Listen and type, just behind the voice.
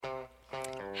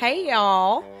Hey,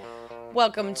 y'all.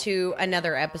 Welcome to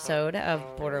another episode of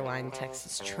Borderline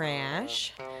Texas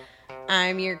Trash.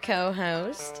 I'm your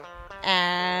co-host,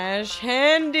 Ash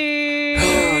Handy.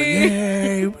 Oh,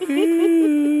 yay.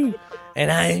 Woo.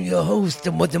 And I am your host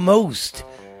with the most.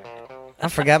 I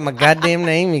forgot my goddamn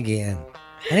name again.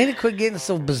 I need to quit getting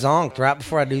so bazonked right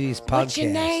before I do these podcasts. What's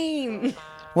your name?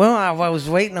 Well, I was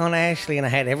waiting on Ashley, and I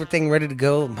had everything ready to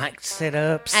go. Mic set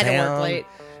up, sound. I had to work late.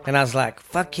 And I was like,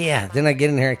 fuck yeah. Then I get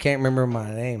in here, I can't remember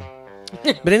my name.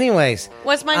 But anyways.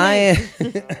 What's my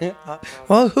name?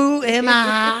 Well, who am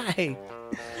I?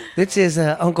 This is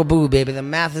Uncle Boo, baby. The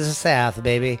mouth is the South,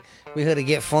 baby. We had to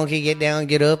get funky, get down,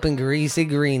 get up, and greasy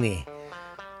greeny.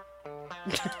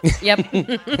 Yep.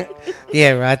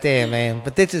 Yeah, right there, man.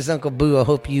 But this is Uncle Boo. I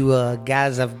hope you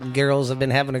girls have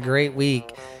been having a great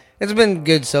week. It's been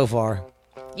good so far.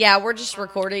 Yeah, we're just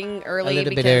recording early. A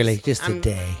little bit early, just a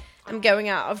day. I'm going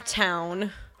out of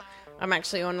town. I'm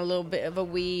actually on a little bit of a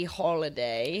wee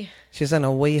holiday. She's on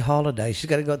a wee holiday. She's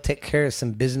got to go take care of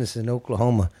some business in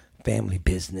Oklahoma. Family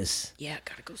business. Yeah,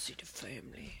 gotta go see the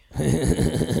family.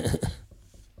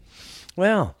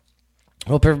 Well,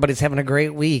 hope everybody's having a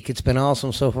great week. It's been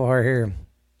awesome so far here.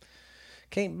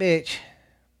 Can't bitch.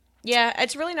 Yeah,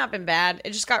 it's really not been bad.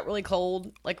 It just got really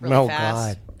cold, like really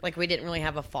fast. God. Like we didn't really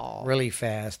have a fall. Really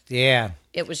fast, yeah.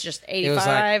 It was just 85, it was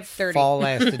like 30. Fall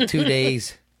lasted 2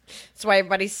 days. That's why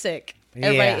everybody's sick.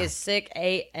 Everybody is sick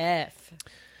AF.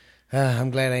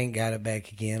 I'm glad I ain't got it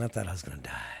back again. I thought I was going to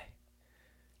die.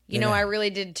 You know, I really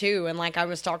did too. And like I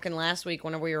was talking last week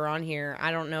when we were on here,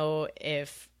 I don't know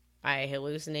if I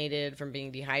hallucinated from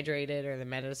being dehydrated or the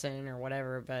medicine or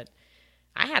whatever, but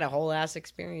I had a whole ass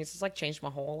experience. It's like changed my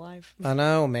whole life. I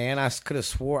know, man. I could have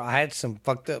swore I had some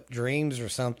fucked up dreams or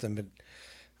something, but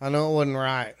I know it wasn't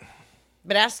right.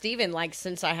 But ask Steven, like,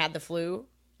 since I had the flu,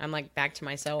 I'm like back to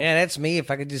myself. Yeah, that's me. If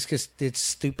I could just get this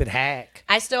stupid hack.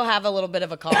 I still have a little bit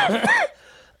of a cough.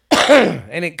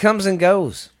 And it comes and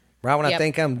goes. Right when I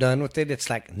think I'm done with it, it's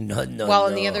like, no. Well,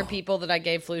 and the other people that I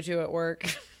gave flu to at work,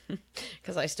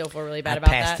 because I still feel really bad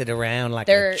about that. I passed it around like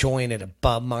a joint at a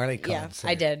Bob Marley concert.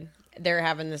 Yeah, I did. They're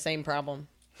having the same problem.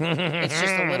 It's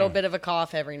just a little bit of a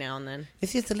cough every now and then.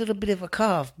 It's just a little bit of a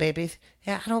cough, baby.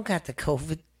 Yeah, I don't got the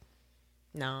COVID.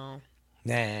 No.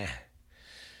 Nah.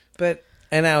 But,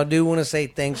 and I do want to say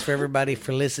thanks for everybody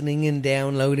for listening and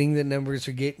downloading. The numbers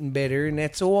are getting better, and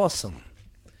that's awesome.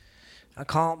 I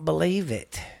can't believe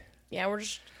it. Yeah, we're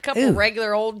just a couple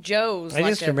regular old Joes. I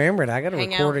just remembered. I got to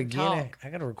record again. Talk. I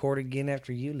got to record again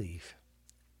after you leave.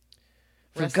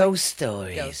 For ghost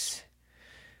stories. Ghost.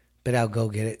 But I'll go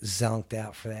get it zonked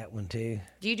out for that one, too.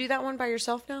 Do you do that one by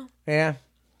yourself now? Yeah.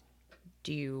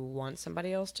 Do you want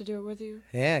somebody else to do it with you?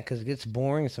 Yeah, because it gets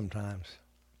boring sometimes.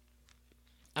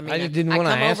 I mean, I just didn't want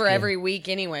to ask you. I come over every week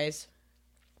anyways.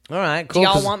 All right, cool. Do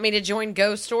y'all want me to join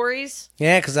Ghost Stories?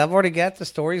 Yeah, because I've already got the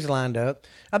stories lined up.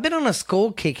 I've been on a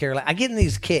school kick here. Like, I get in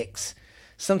these kicks.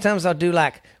 Sometimes I'll do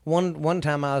like one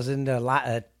time I was into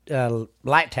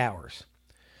light towers.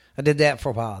 I did that for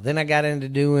a while. Then I got into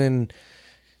doing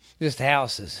just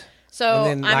houses. So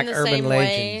and then I'm like the urban same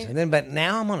legends. way. And then, but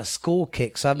now I'm on a school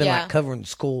kick, so I've been like covering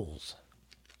schools.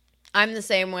 I'm the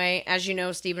same way. As you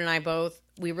know, Steven and I both,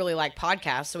 we really like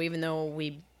podcasts. So even though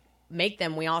we make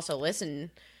them, we also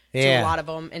listen to a lot of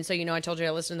them. And so, you know, I told you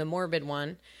I listened to the Morbid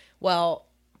one. Well,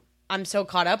 I'm so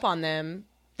caught up on them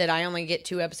that I only get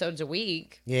 2 episodes a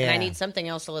week. Yeah. And I need something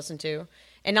else to listen to.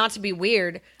 And not to be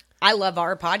weird, I love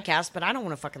our podcast, but I don't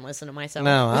want to fucking listen to myself.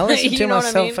 No, I listen to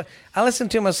myself. I listen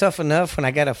to myself enough when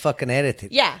I got to fucking edit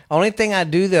it. Yeah. Only thing I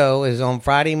do, though, is on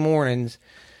Friday mornings,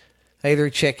 I either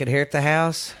check it here at the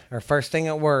house or first thing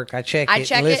at work. I check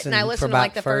it and I listen to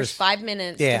like the first 5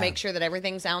 minutes to make sure that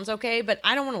everything sounds okay, but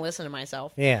I don't want to listen to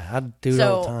myself. Yeah, I do it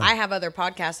all the time. So I have other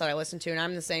podcasts that I listen to, and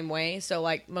I'm the same way. So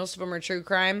like most of them are true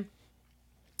crime,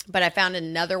 but I found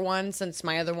another one since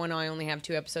my other one I only have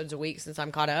 2 episodes a week since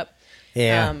I'm caught up.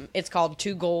 Yeah. It's called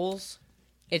Two Goals.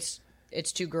 It's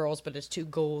 2 girls, but it's 2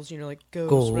 goals, you know, like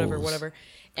goals. whatever.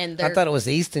 And I thought it was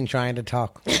Easton trying to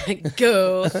talk.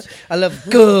 Goals. I love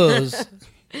goals.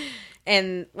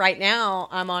 And right now,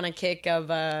 I'm on a kick of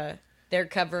they're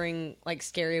covering like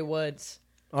Scary Woods.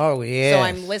 Oh yeah. So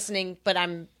I'm listening, but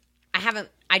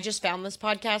I just found this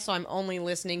podcast, so I'm only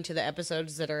listening to the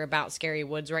episodes that are about Scary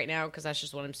Woods right now because that's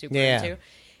just what I'm super into.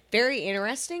 Very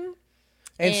interesting.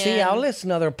 And see, I'll listen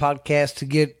to other podcasts to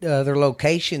get other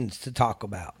locations to talk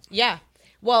about. Yeah.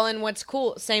 Well, and what's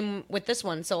cool, same with this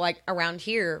one. So, like, around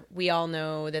here, we all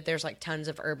know that there's, like, tons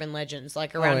of urban legends.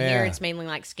 Like, around here, it's mainly,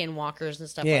 like, skinwalkers and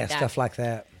stuff like that. Yeah, stuff like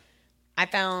that. I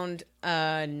found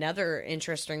another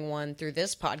interesting one through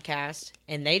this podcast,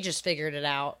 and they just figured it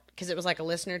out. because it was like a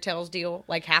listener tales deal.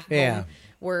 Like half of them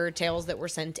were tales that were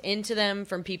sent into them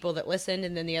from people that listened,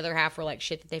 and then the other half were like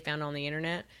shit that they found on the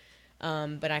internet.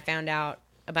 But I found out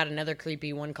about another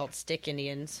creepy one called Stick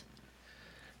Indians.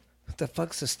 What the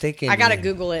fuck's a stick Indian? I gotta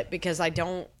Google it because I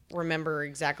don't remember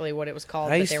exactly what it was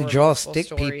called. I used to draw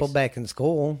stick people back in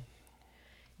school.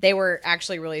 They were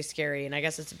actually really scary, and I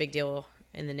guess it's a big deal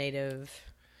in the native.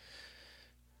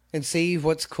 And see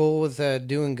what's cool with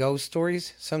doing ghost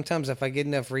stories? Sometimes if I get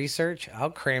enough research, I'll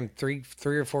cram three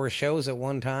or four shows at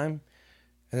one time.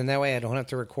 And then that way I don't have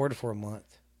to record for a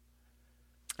month.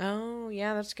 Oh,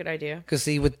 yeah, that's a good idea. Because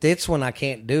see, with this one, I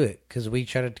can't do it. Because we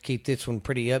try to keep this one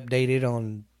pretty updated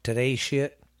on today's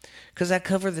shit. Because I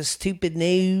cover the stupid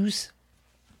news.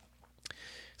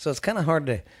 So it's kind of hard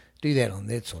to do that on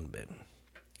this one, but...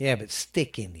 Yeah, but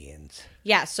Stick Indians.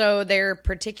 Yeah, so they're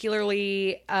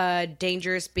particularly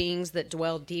dangerous beings that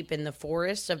dwell deep in the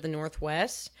forests of the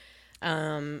Northwest.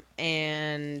 And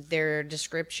their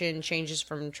description changes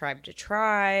from tribe to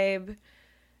tribe.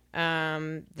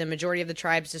 The majority of the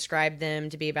tribes describe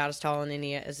them to be about as tall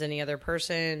as any other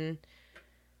person.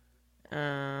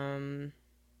 Anyways,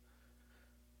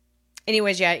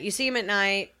 yeah, you see them at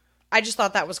night. I just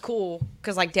thought that was cool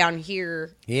because, like, down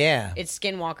here, it's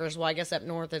skinwalkers. Well, I guess up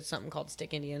north it's something called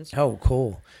Stick Indians. Oh,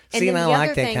 cool. See, and I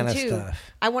like that kind of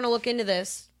stuff. I want to look into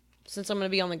this since I'm going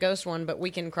to be on the ghost one, but we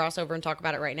can cross over and talk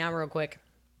about it right now real quick.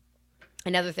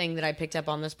 Another thing that I picked up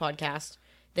on this podcast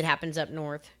that happens up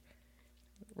north,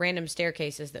 random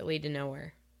staircases that lead to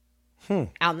nowhere.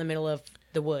 Out in the middle of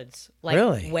the woods. Like,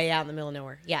 really? Way out in the middle of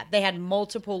nowhere. Yeah, they had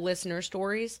multiple listener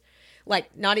stories.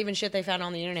 Like, not even shit they found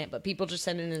on the internet, but people just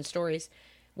sending in stories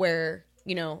where,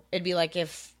 you know, it'd be like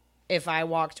if I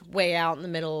walked way out in the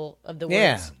middle of the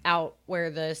woods, out where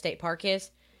the state park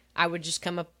is, I would just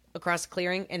come up across a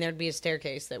clearing and there'd be a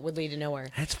staircase that would lead to nowhere.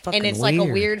 That's fucking weird. And it's weird. like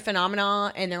a weird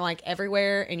phenomenon, and they're like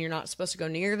everywhere, and you're not supposed to go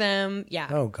near them. Yeah.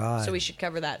 Oh, God. So we should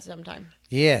cover that sometime.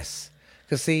 Yes.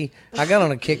 Because, see, I got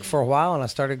on a kick for a while, and I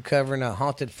started covering a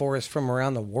haunted forest from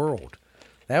around the world.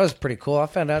 That was pretty cool. I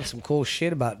found out some cool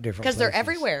shit about different places. Because they're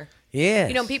everywhere. Yeah.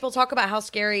 You know, people talk about how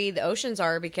scary the oceans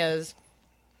are because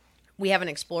we haven't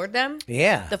explored them.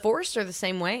 Yeah. The forests are the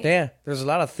same way. Yeah. There's a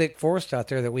lot of thick forest out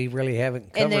there that we really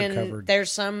haven't covered. There's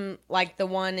some, like the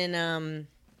one in,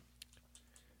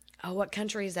 what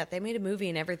country is that? They made a movie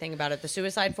and everything about it. The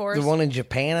Suicide Forest. The one in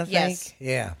Japan, I think? Yes.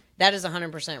 Yeah. That is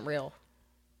 100% real.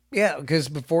 Yeah, because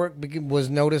before it was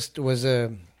noticed,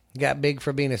 got big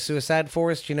for being a suicide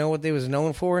forest. You know what they was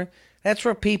known for? That's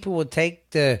where people would take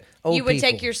the old people. You would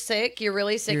take your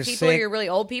really sick people, or your really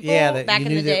old people back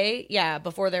in the day. Yeah,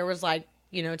 before there was like,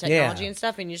 you know, technology and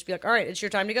stuff. And you just be like, all right, it's your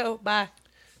time to go. Bye.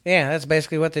 Yeah, that's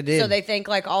basically what they did. So they think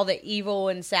like all the evil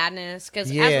and sadness. Because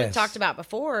as we've talked about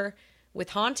before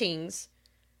with hauntings,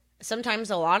 sometimes,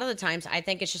 a lot of the times, I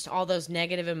think it's just all those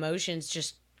negative emotions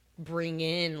just bring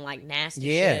in like nasty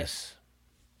shit.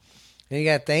 And you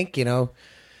got to think, you know,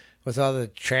 with all the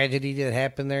tragedy that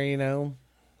happened there, you know,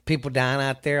 people dying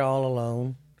out there all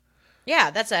alone. Yeah,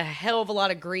 that's a hell of a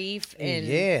lot of grief and,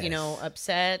 you know,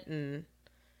 upset, and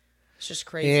it's just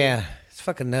crazy. Yeah, it's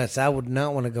fucking nuts. I would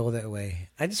not want to go that way.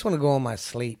 I just want to go on my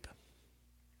sleep.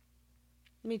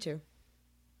 Me too.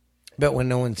 But when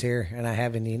no one's here and I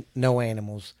have no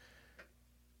animals.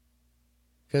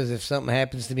 Because if something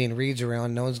happens to me and Reed's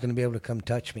around, no one's going to be able to come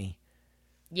touch me.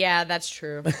 Yeah, that's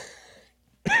true.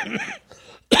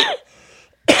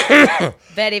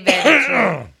 Very, very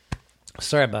true.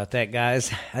 Sorry about that,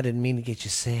 guys. I didn't mean to get you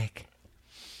sick.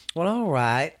 Well, all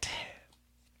right.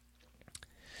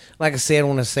 Like I said, I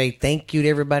want to say thank you to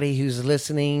everybody who's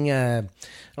listening.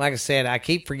 Like I said, I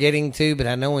keep forgetting to, but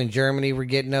I know in Germany we're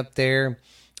getting up there.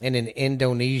 And in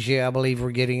Indonesia, I believe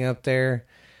we're getting up there.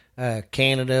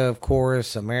 Canada, of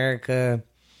course, America.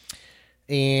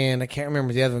 And I can't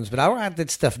remember the other ones, but I'll write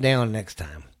that stuff down next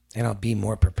time. And I'll be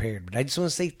more prepared. But I just want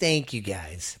to say thank you,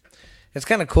 guys. It's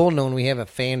kind of cool knowing we have a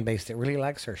fan base that really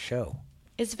likes our show.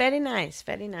 It's very nice.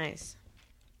 Very nice.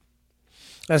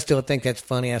 I still think that's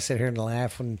funny. I sit here and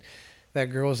laugh when that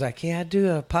girl's like, yeah, I do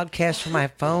a podcast for my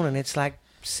phone, and it's like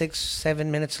 6-7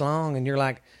 minutes long. And you're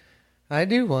like, I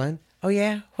do one. Oh,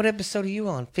 yeah? What episode are you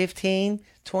on? 15?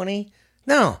 20?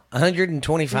 No,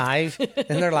 125.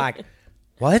 And they're like,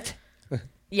 what?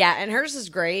 Yeah, and hers is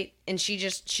great, and she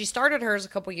started hers a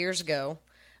couple years ago,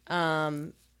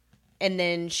 and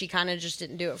then she kind of just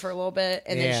didn't do it for a little bit,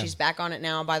 and then she's back on it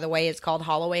now. By the way, it's called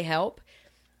Holloway Help.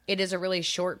 It is a really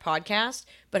short podcast,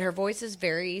 but her voice is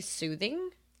very soothing.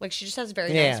 Like, she just has a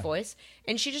very nice voice,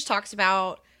 and she just talks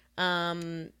about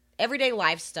everyday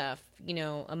life stuff, you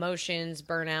know, emotions,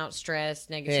 burnout, stress,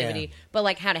 negativity, but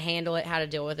like how to handle it, how to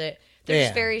deal with it. They're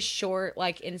just very short,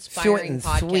 like short inspiring and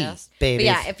podcasts. sweet, babies.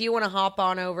 But yeah, if you want to hop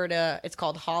on over to, it's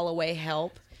called Holloway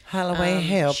Help. Holloway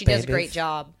Help, she does a great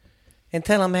job. And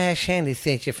tell them Ash Shandy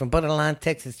sent you from Borderline,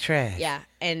 Texas Trash. Yeah,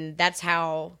 and that's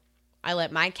how I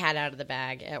let my cat out of the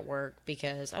bag at work,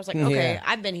 because I was like, okay,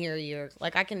 I've been here a year.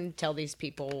 Like, I can tell these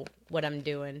people what I'm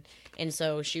doing. And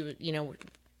so she was,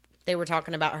 they were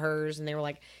talking about hers, and they were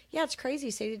like, yeah, it's crazy.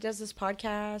 Sadie does this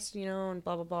podcast, and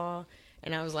blah, blah, blah.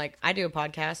 And I was like, I do a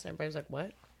podcast. And everybody was like,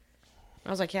 what? I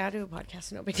was like, yeah, I do a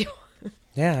podcast. No big deal.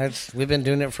 Yeah, we've been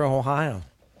doing it for a while.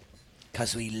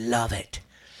 Because we love it.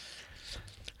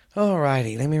 All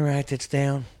righty, let me write this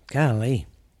down. Golly.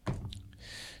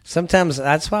 Sometimes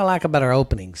that's what I like about our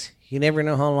openings. You never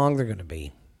know how long they're going to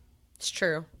be. It's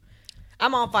true.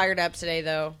 I'm all fired up today,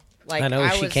 though. Like, I know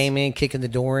she came in kicking the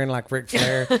door in like Ric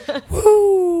Flair.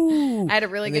 Woo! I had a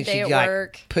really good day at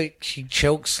work. She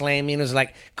choke slammed me and was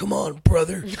like, "Come on,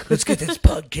 brother, let's get this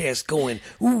podcast going."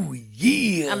 Ooh,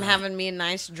 yeah! I'm having me a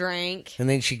nice drink. And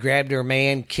then she grabbed her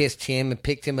man, kissed him, and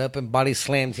picked him up and body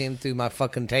slammed him through my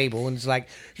fucking table. And it's like,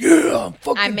 "Yeah, I'm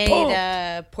fucking." I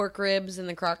made pork ribs in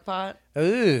the crock pot.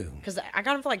 Ooh! Because I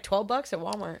got them for like $12 at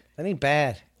Walmart. That ain't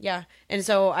bad. Yeah, and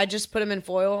so I just put them in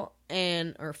foil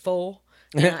or full.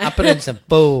 I put in some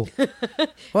full.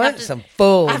 What? Some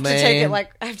full, man.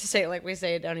 I have to say it like we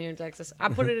say it down here in Texas. I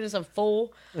put it in some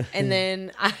full, and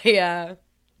then I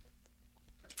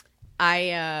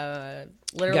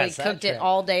literally cooked it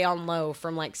all day on low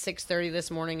from like 6:30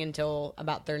 this morning until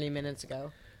about 30 minutes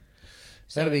ago.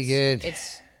 So that'll be good.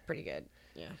 It's pretty good.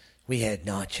 Yeah. We had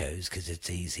nachos because it's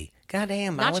easy.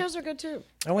 Goddamn, nachos are good too.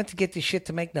 I went to get this shit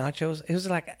to make nachos. It was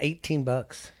like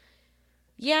 $18.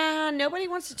 Yeah, nobody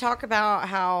wants to talk about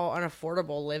how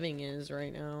unaffordable living is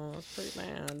right now. It's pretty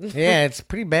bad. Yeah, it's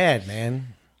pretty bad,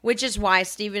 man. Which is why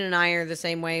Steven and I are the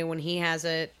same way. When he has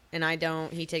it and I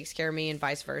don't, he takes care of me and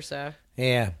vice versa.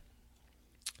 Yeah.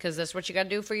 Because that's what you got to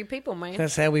do for your people, man.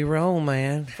 That's how we roll,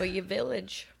 man. For your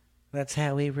village. That's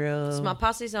how we roll. So my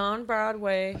posse's on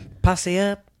Broadway. Posse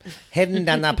up. Heading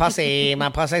down the posse. My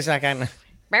posse's like...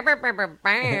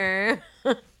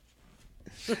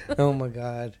 Oh, my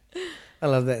God. I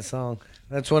love that song.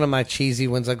 That's one of my cheesy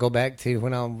ones I go back to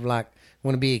when I'm like,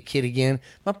 want to be a kid again.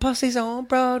 My posse's on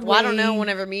Broadway. Well, I don't know.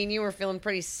 Whenever me and you were feeling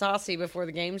pretty saucy before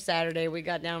the game Saturday, we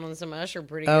got down on some Usher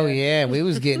pretty good. Oh, yeah. We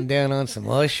was getting down on some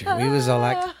Usher. We was all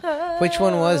like, which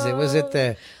one was it? Was it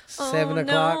the 7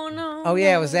 o'clock? Oh,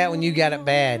 yeah. Was that when you got it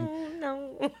bad?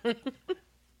 No.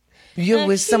 You're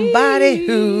with somebody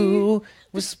who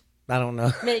was, I don't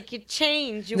know. Make you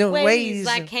change your ways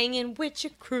like hanging with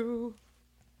your crew.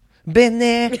 Been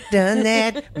there, done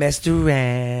that, messed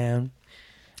around.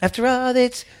 After all,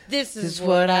 this is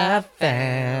what I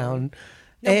found.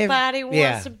 Nobody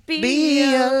wants to be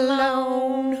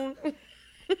alone.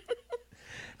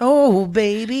 Oh,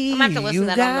 baby. I'm going to have to listen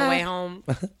to that on the way home.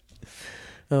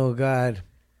 Oh, God.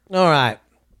 All right.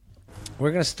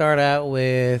 We're going to start out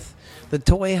with the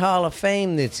Toy Hall of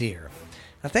Fame this year.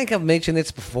 I think I've mentioned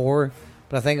this before,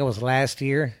 but I think it was last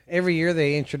year. Every year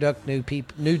they introduce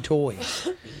new toys.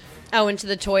 Oh, into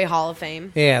the Toy Hall of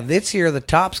Fame. Yeah, this year the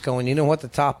top's going. You know what the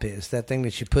top is? That thing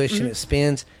that you push and it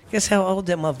spins. Guess how old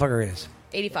that motherfucker is?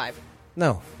 85.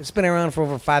 No, it's been around for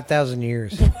over 5,000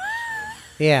 years.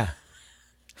 Yeah.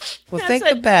 Well, think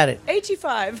about it.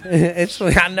 85.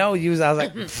 I know you. I was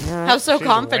like, how so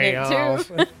confident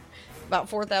too. About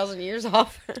 4,000 years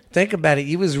off. Think about it.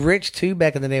 You was rich too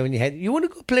back in the day when you want to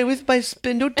go play with my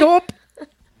spindle top?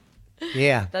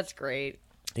 Yeah. That's great.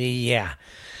 Yeah.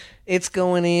 It's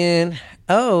going in.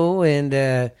 Oh, and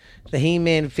the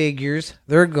He-Man figures,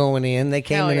 they're going in. They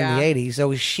came in the 80s.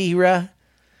 So She-Ra.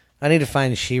 I need to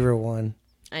find a She-Ra one.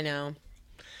 I know.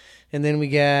 And then we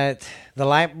got the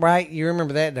Light Bright. You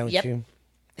remember that, don't you? Them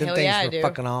Hell things yeah, were I do.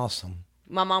 fucking awesome.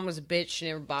 My mom was a bitch. She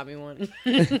never bought me one.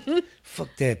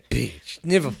 Fuck that bitch.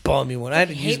 Never bought me one. I had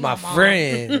to use my mom.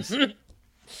 friends.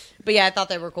 But yeah, I thought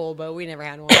they were cool, but we never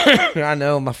had one. I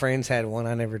know. My friends had one.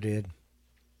 I never did.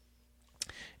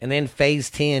 And then Phase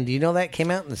 10. Do you know that came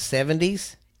out in the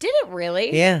 70s? Did it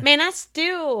really? Yeah. Man, I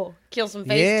still kill some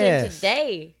Phase 10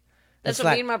 today. That's it's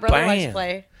what like, me and my brother likes to bam.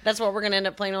 play. That's what we're going to end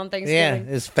up playing on Yeah, Thanksgiving.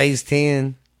 it's Phase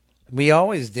 10. We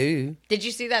always do. Did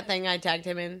you see that thing I tagged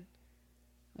him in?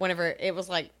 Whenever it was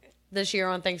like this year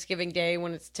on Thanksgiving Day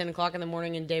when it's 10 o'clock in the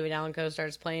morning and David Allen Coe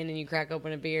starts playing and you crack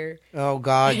open a beer. Oh,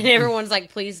 God. And everyone's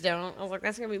like, please don't. I was like,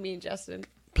 that's going to be me and Justin.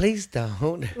 Please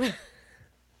don't.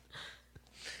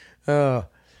 Oh,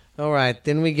 all right.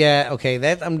 Then we got,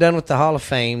 I'm done with the Hall of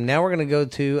Fame. Now we're going to go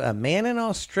to a man in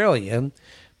Australia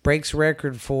breaks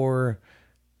record for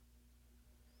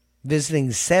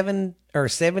visiting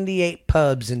 78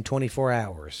 pubs in 24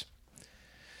 hours.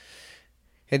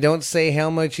 It don't say how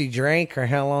much he drank or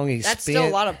how long he That's spent still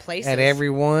a lot of places. at every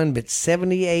one, but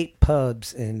 78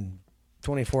 pubs in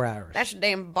 24 hours. That's a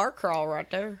damn bar crawl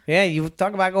right there. Yeah, you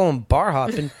talk about going bar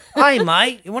hopping. Hey,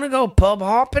 mate, you want to go pub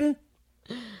hopping?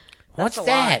 What's a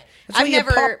that? lot. That's where you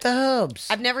pop the hubs.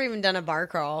 I've never even done a bar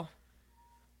crawl.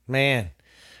 Man,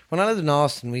 when I lived in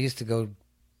Austin, we used to go.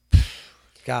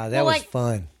 God, that was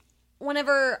fun.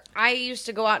 Whenever I used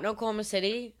to go out in Oklahoma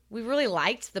City, we really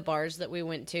liked the bars that we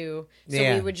went to.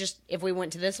 So we would just, if we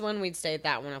went to this one, we'd stay at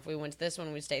that one. If we went to this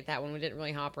one, we'd stay at that one. We didn't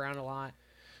really hop around a lot.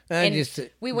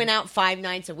 We went out 5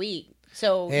 nights a week.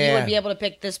 So you would be able to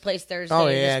pick this place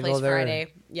Thursday, this place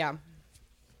Friday. Yeah.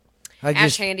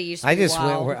 Ash Handy used to be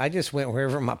wild. I just went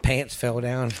wherever my pants fell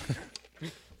down.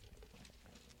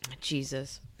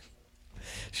 Jesus.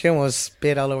 She almost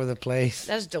spit all over the place.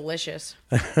 That's delicious.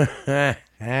 We're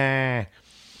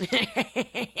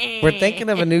thinking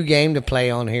of a new game to play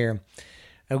on here.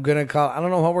 I don't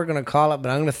know what we're gonna call it, but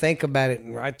I'm gonna think about it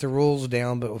and write the rules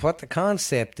down. But what the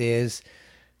concept is,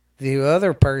 the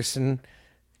other person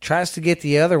tries to get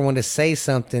the other one to say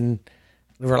something,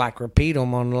 or like repeat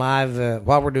them on live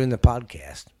while we're doing the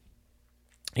podcast.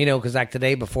 You know, because like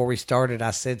today before we started,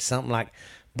 I said something like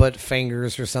butt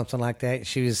fingers or something like that.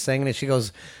 She was singing it. She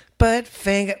goes, butt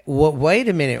finger. Wait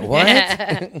a minute.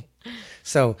 What?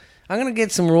 So I'm going to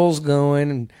get some rules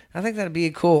going, and I think that'd be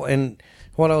cool. And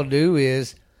what I'll do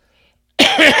is,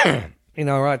 I'll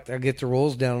get the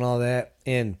rules down and all that,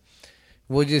 and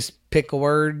we'll just pick a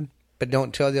word, but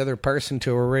don't tell the other person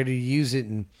till we're ready to use it.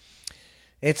 And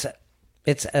it's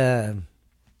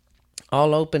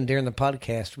all open during the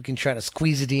podcast. We can try to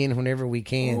squeeze it in whenever we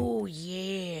can. Oh,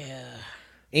 yeah.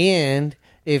 And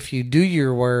if you do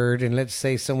your word and let's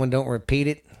say someone don't repeat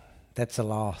it, that's a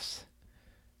loss.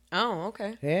 Oh,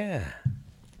 okay. Yeah.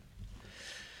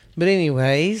 But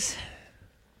anyways,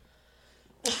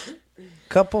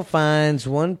 couple finds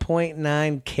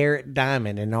 1.9 carat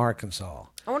diamond in Arkansas.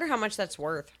 I wonder how much that's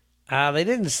worth. They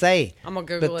didn't say. I'm going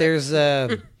to Google it.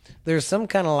 But there's some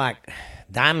kind of like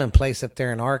diamond place up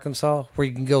there in Arkansas where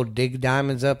you can go dig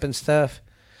diamonds up and stuff.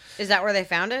 Is that where they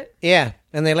found it? Yeah,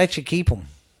 and they let you keep them.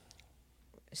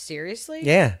 Seriously?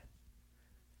 Yeah.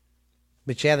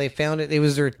 But yeah, they found it. It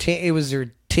was their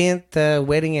 10th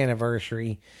wedding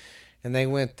anniversary, and they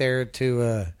went there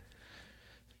to,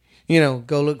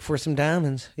 go look for some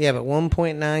diamonds. Yeah, but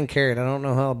 1.9 carat. I don't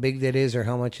know how big that is or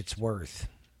how much it's worth.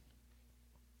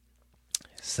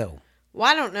 So.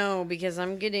 Well, I don't know because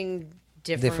I'm getting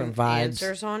different vibes.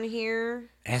 Answers on here.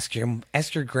 Ask your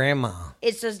grandma.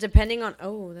 It says depending on.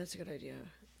 Oh, that's a good idea.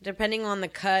 Depending on the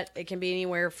cut, it can be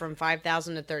anywhere from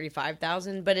 $5,000 to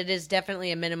 $35,000, but it is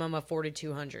definitely a minimum of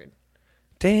 $4,200.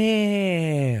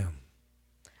 Damn.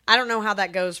 I don't know how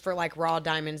that goes for like raw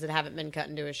diamonds that haven't been cut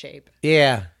into a shape.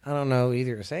 Yeah, I don't know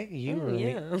either. Is that you or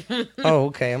me? Oh,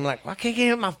 okay. I'm like, well, I can't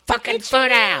get my fucking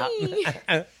foot out.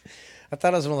 I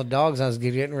thought it was one of the dogs I was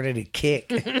getting ready to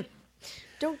kick.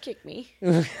 Don't kick me.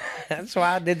 That's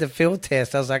why I did the field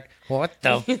test. I was like, what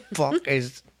the fuck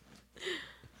is...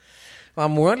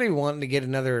 I'm really wanting to get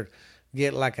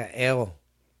like a L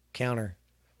counter,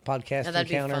 podcasting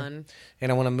that'd counter. Be fun. And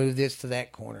I want to move this to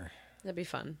that corner. That'd be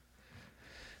fun.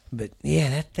 But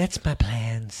yeah, that's my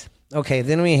plans. Okay,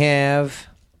 then we have,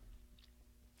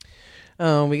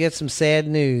 we get some sad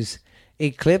news.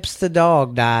 Eclipse the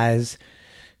dog dies.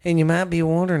 And you might be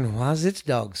wondering, why is its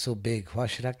dog so big? Why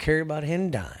should I care about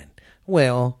him dying?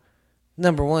 Well,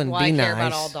 number one, be I nice. care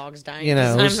about all dogs dying. You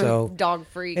know, I'm so a dog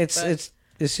freak. It's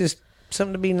just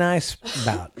something to be nice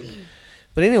about.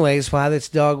 But anyways, why this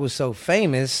dog was so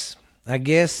famous, I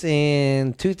guess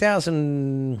in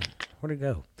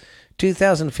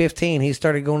 2015, he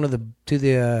started going to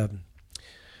the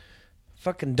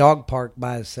fucking dog park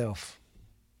by himself.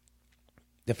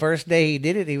 The first day he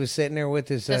did it, he was sitting there with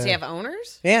his... Does he have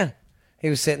owners? Yeah. He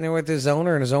was sitting there with his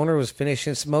owner, and his owner was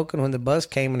finishing smoking when the bus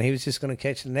came, and he was just going to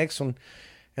catch the next one.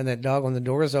 And that dog, when the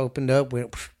doors opened up,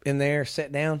 went in there,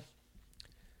 sat down.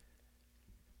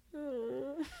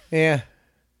 Yeah.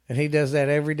 And he does that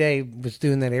every day, was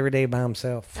doing that every day by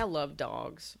himself. I love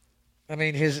dogs. I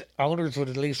mean, his owners would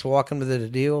at least walk him to the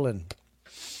deal, and...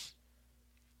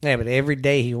 Yeah, but every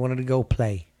day he wanted to go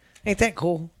play. Ain't that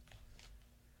cool?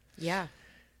 Yeah.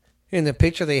 In the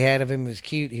picture they had of him was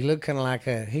cute. He looked kind of like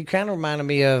he kind of reminded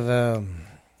me of,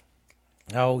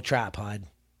 Tripod.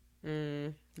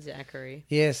 Zachary.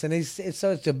 Yes, and it's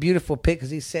a beautiful pic because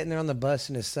he's sitting there on the bus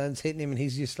and his son's hitting him and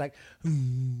he's just like,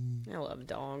 I love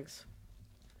dogs.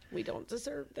 We don't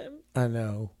deserve them. I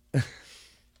know.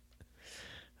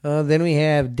 Then we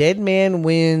have Dead Man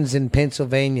Wins in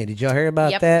Pennsylvania. Did y'all hear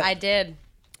about that? Yep, I did.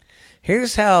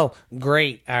 Here's how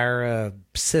great our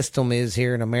system is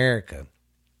here in America.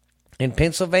 In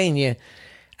Pennsylvania,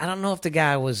 I don't know if the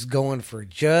guy was going for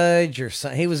judge or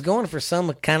something. He was going for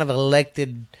some kind of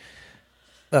elected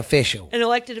official. An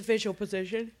elected official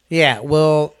position. Yeah,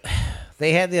 well,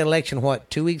 they had the election,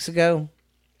 2 weeks ago?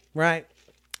 Right?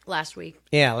 Last week.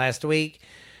 Yeah, last week.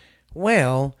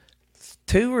 Well,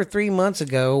 2 or 3 months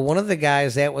ago, one of the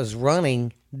guys that was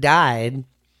running died.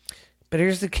 But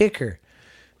here's the kicker.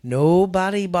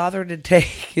 Nobody bothered to take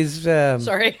his...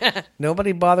 Sorry.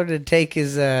 nobody bothered to take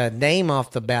his name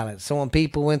off the ballot. So when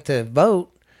people went to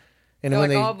vote... And they're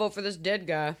when like, I'll vote for this dead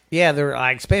guy. Yeah, they're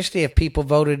like, especially if people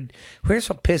voted... Here's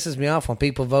what pisses me off when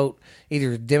people vote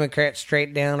either Democrat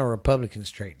straight down or Republican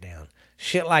straight down.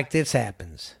 Shit like this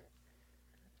happens.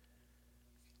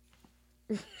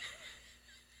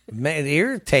 Man, it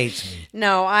irritates me.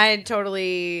 No, I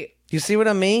totally... You see what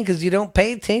I mean? Because you don't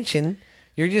pay attention.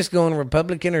 You're just going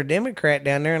Republican or Democrat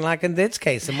down there, and like in this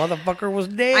case, the motherfucker was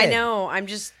dead. I know.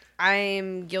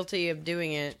 I'm guilty of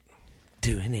doing it.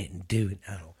 Doing it.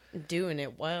 Oh. Doing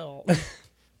it well.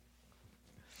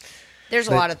 There's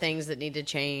a lot of things that need to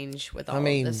change with all of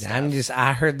this stuff.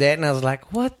 I heard that and I was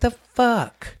like, what the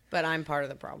fuck? But I'm part of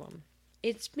the problem.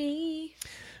 It's me.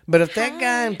 But if that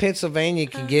guy in Pennsylvania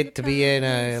can get to be an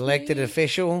elected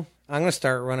official, I'm going to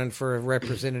start running for a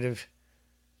representative.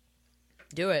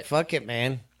 Do it. Fuck it,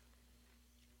 man.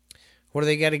 What do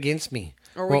they got against me?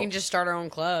 Or we can just start our own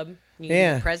club. You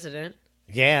can be president.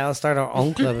 Yeah, I'll start our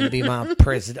own club and be my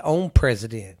own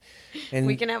president. And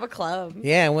we can have a club.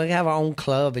 Yeah, we'll have our own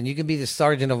club, and you can be the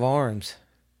sergeant of arms.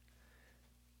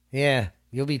 Yeah,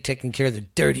 you'll be taking care of the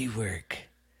dirty work.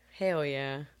 Hell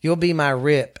yeah. You'll be my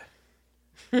rip.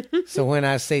 So when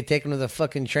I say take him to the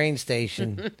fucking train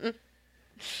station,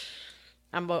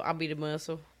 I'll be the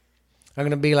muscle. I'm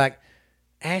gonna be like,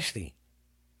 Ashley,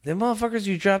 the motherfuckers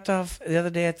you dropped off the other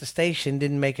day at the station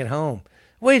didn't make it home.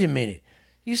 Wait a minute.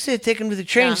 You said take them to the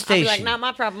train station. I'll be like, not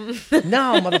my problem.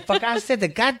 No, motherfucker. I said the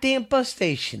goddamn bus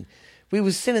station. We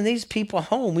was sending these people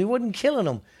home. We wasn't killing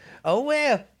them. Oh,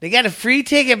 well. They got a free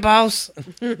ticket, boss.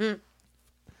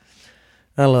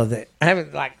 I love that. I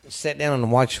haven't, sat down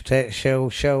and watched that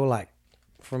show,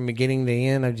 from beginning to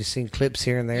end. I've just seen clips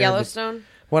here and there. Yellowstone?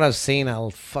 What I've seen, I'll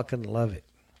fucking love it.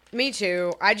 Me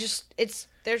too.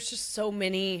 There's just so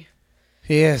many...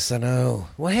 Yes, I know.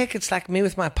 Well, heck, it's like me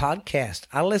with my podcast.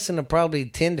 I listen to probably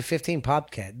 10 to 15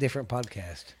 different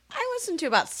podcasts. I listen to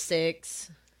about 6.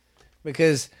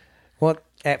 Because,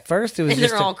 at first it was and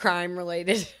they're all crime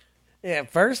related. Yeah,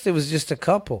 at first it was just a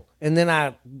couple. And then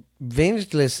I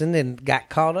binged listened and got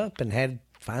caught up and had to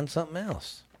find something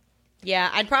else. Yeah,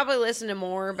 I'd probably listen to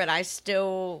more, but I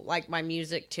still like my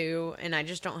music too, and I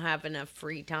just don't have enough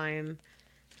free time.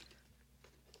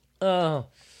 Oh.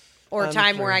 Or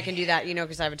time where I can do that,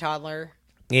 because I have a toddler.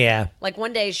 Yeah. Like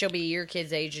one day she'll be your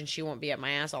kid's age and she won't be at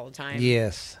my ass all the time.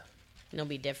 Yes. And it'll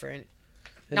be different.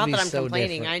 Not that I'm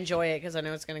complaining. Different. I enjoy it because I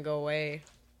know it's going to go away.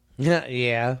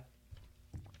 Yeah.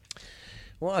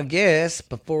 Well, I guess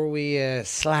before we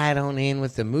slide on in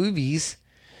with the movies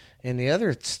and the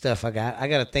other stuff I got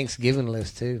a Thanksgiving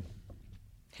list too.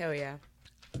 Hell yeah.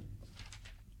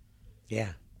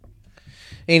 Yeah.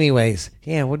 Anyways,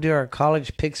 yeah, we'll do our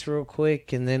college picks real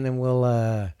quick, and then we'll,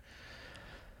 I'm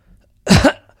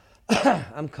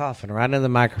coughing right into the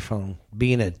microphone,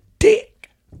 being a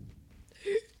dick.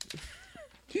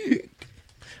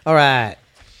 All right.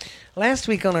 Last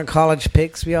week on our college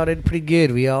picks, we all did pretty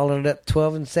good. We all ended up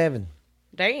 12-7.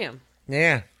 Damn.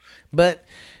 Yeah. But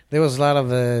there was a lot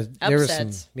of, upsets. There was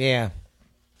some, yeah.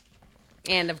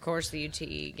 And, of course, the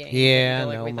UTE game. Yeah,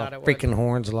 I know. My freaking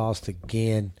horns lost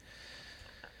again.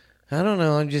 I don't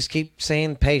know. I just keep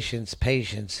saying patience.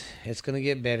 It's going to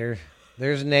get better.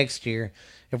 There's next year.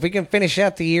 If we can finish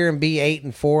out the year and be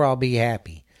 8-4, I'll be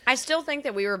happy. I still think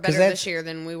that we were better this year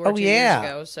than we were 2 years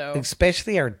ago. So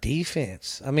especially our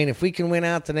defense. I mean, if we can win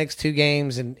out the next 2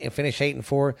 games and finish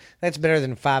 8-4, that's better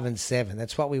than 5-7.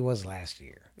 That's what we was last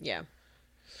year. Yeah.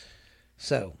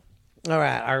 So, all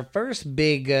right. Our first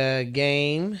big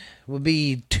game will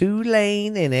be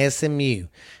Tulane and SMU.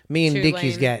 Me and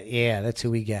Dickie's got. Yeah, that's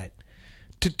who we got.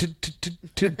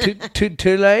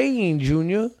 Tulane,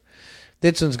 Junior.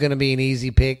 This one's going to be an easy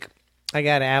pick. I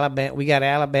got Alabama. We got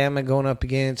Alabama going up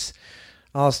against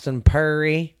Austin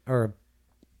Pay.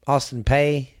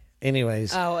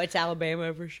 Anyways. Oh, it's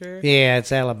Alabama for sure. Yeah,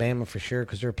 it's Alabama for sure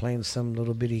because they're playing some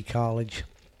little bitty college.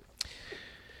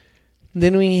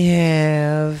 Then we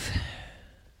have.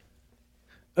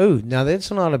 Oh, now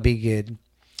this one ought to be good.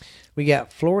 We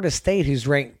got Florida State, who's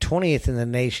ranked 20th in the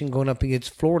nation, going up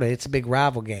against Florida. It's a big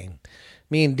rival game.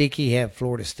 Me and Dickie have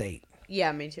Florida State.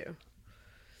 Yeah, me too.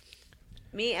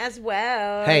 Me as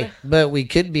well. Hey, but we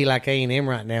could be like A&M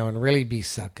right now and really be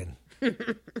sucking.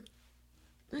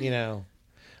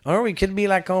 Or we could be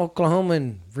like Oklahoma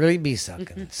and really be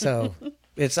sucking. So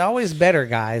it's always better,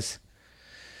 guys.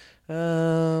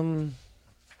 I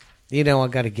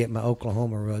got to get my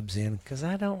Oklahoma rubs in because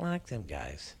I don't like them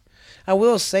guys. I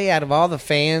will say, out of all the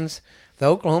fans, the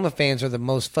Oklahoma fans are the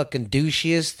most fucking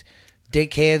douchiest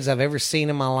dickheads I've ever seen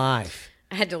in my life.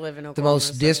 I had to live in Oklahoma. The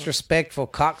most disrespectful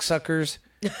cocksuckers.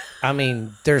 I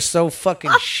mean, they're so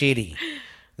fucking shitty.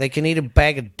 They can eat a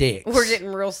bag of dicks. We're getting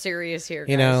real serious here,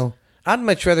 guys. I'd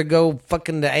much rather go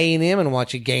fucking to A&M and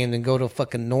watch a game than go to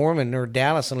fucking Norman or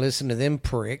Dallas and listen to them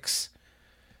pricks.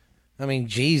 I mean,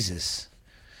 Jesus.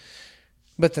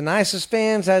 But the nicest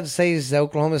fans, I'd say, is the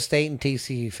Oklahoma State and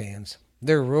TCU fans.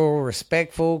 They're real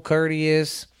respectful,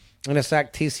 courteous, and it's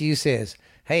like TCU says,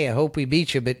 hey, I hope we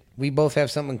beat you, but we both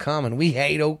have something in common. We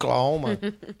hate Oklahoma.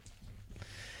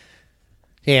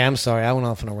 Yeah, I'm sorry. I went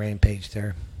off on a rampage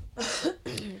there.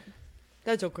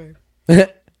 That's okay.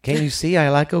 Can you see I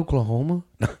like Oklahoma?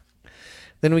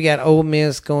 Then we got Ole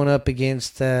Miss going up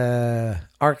against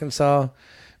Arkansas.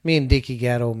 Me and Dickie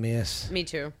got Ole Miss. Me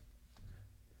too.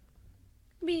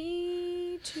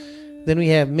 Me too. Then we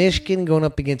have Michigan going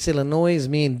up against Illinois.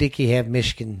 Me and Dickie have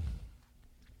Michigan.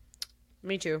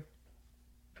 Me too.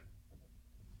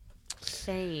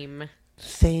 Same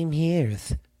here.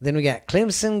 Then we got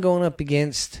Clemson going up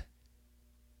against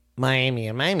Miami.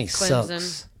 And Miami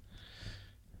sucks.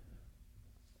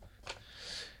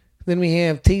 Then we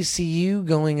have TCU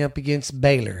going up against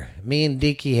Baylor. Me and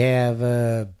Dickie have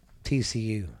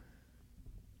TCU.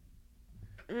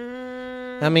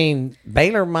 I mean,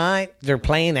 Baylor might. They're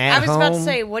playing at home. I was about to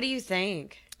say, what do you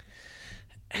think?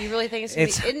 You really think it's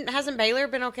going to be... Hasn't Baylor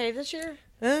been okay this year?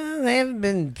 They haven't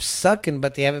been sucking,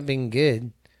 but they haven't been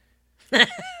good.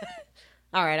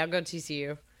 All right, I'll go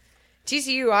TCU.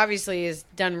 TCU obviously has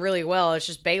done really well. It's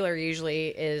just Baylor usually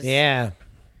is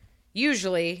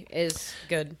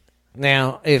good.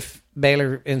 Now, if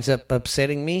Baylor ends up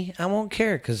upsetting me, I won't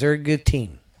care because they're a good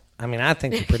team. I mean, I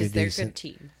think they're pretty decent. They're a good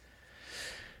team.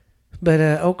 But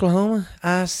Oklahoma,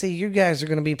 I see you guys are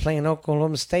going to be playing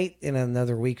Oklahoma State in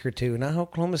another week or two. Now,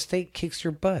 Oklahoma State kicks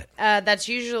your butt. That's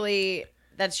usually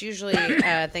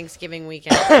Thanksgiving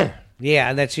weekend.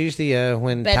 Yeah, that's usually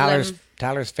when Bedlam.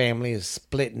 Tyler's family is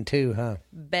split in two, huh?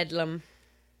 Bedlam.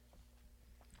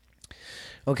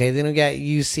 Okay, then we got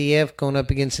UCF going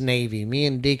up against Navy. Me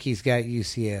and Dickie's got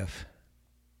UCF.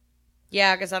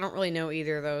 Yeah, because I don't really know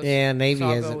either of those. Yeah, Navy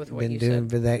hasn't been doing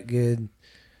that good.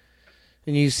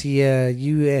 And UCF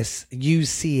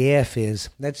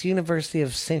that's University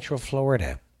of Central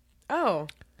Florida. Oh.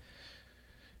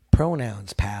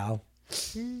 Pronouns, pal.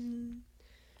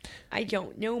 I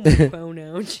don't know my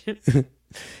pronouns.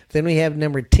 Then we have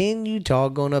number 10, Utah,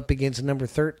 going up against number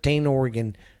 13,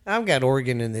 Oregon. I've got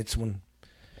Oregon in this one.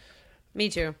 Me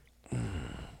too.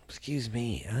 Excuse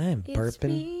me. I am burping.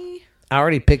 Me. I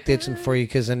already picked this one for you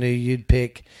because I knew you'd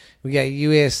pick. We got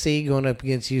USC going up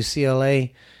against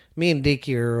UCLA. Me and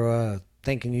Dickie are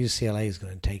thinking UCLA is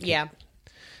going to take it. Yeah.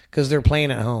 Because they're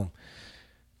playing at home.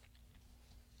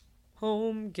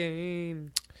 Home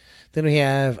game. Then we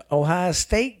have Ohio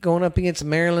State going up against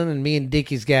Maryland, and me and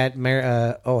Dickie's got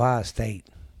Ohio State.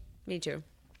 Me too.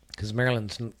 Because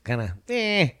Maryland's kind of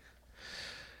Then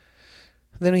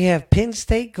we have Penn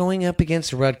State going up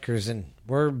against Rutgers, and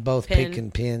we're both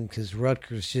picking Penn because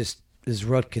Rutgers just is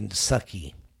Rutkin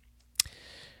sucky.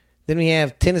 Then we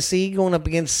have Tennessee going up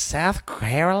against South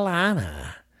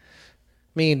Carolina.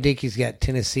 Me and Dickie's got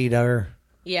Tennessee there.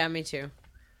 Yeah, me too.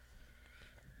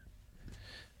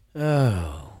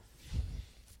 Oh.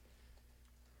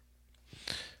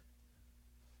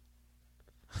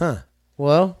 Huh.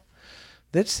 Well,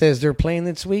 that says they're playing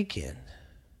this weekend.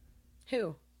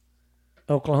 Who?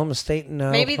 Oklahoma State and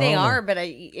Maybe Oklahoma. they are, but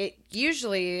it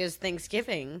usually is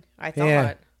Thanksgiving, I thought.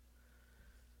 Yeah.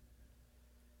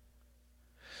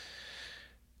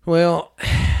 Well,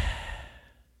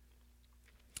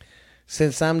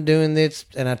 since I'm doing this,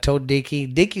 and I told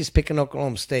Dickie's picking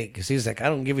Oklahoma State because he's like, I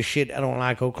don't give a shit. I don't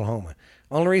like Oklahoma.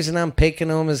 Only reason I'm picking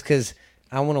them is because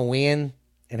I want to win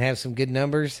and have some good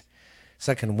numbers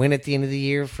so I can win at the end of the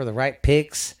year for the right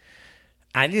picks.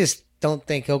 I just don't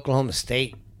think Oklahoma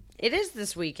State. It is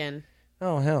this weekend.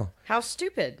 Oh, hell. How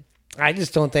stupid. I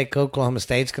just don't think Oklahoma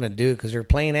State's going to do it because they're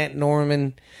playing at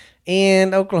Norman.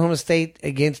 And Oklahoma State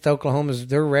against Oklahoma's,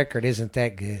 their record isn't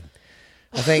that good.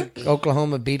 I think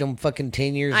Oklahoma beat them fucking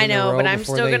 10 years in a row. I know, but I'm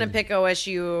still going to pick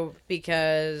OSU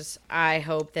because I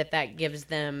hope that gives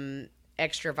them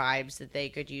extra vibes that they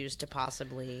could use to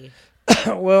possibly...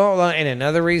 Well, and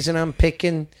another reason I'm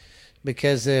picking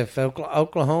Because if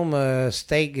Oklahoma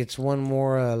State gets one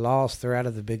more loss, they're out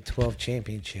of the Big 12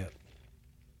 championship.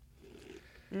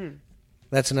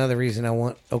 That's another reason I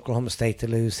want Oklahoma State to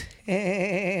lose.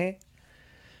 But,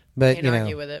 Can't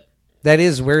argue with it. That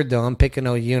is weird, though. I'm picking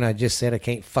OU, and I just said I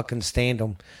can't fucking stand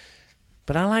them.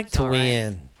 But I like to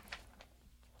win.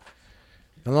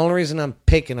 And the only reason I'm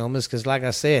picking them is because, like I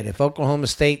said, if Oklahoma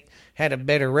State had a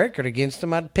better record against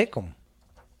them, I'd pick them.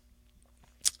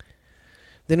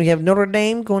 Then we have Notre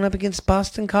Dame going up against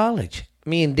Boston College.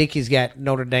 Me and Dickie's got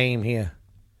Notre Dame here.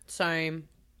 Same.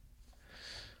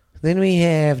 Then we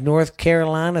have North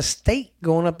Carolina State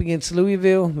going up against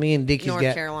Louisville. Me and Dickie's got...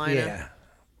 North Carolina.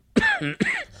 Yeah.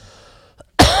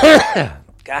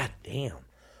 God damn.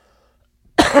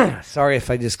 Sorry if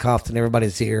I just coughed in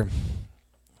everybody's ear.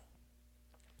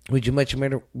 Would you much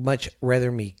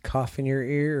rather me cough in your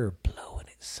ear or blow in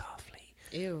it softly?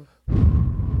 Ew.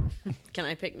 Can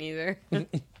I pick neither?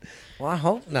 Well, I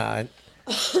hope not.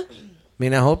 I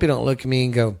mean, I hope you don't look at me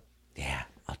and go, yeah,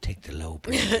 I'll take the low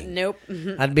breathing. Nope.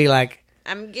 I'd be like,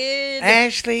 I'm good.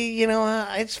 Ashley,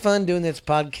 it's fun doing this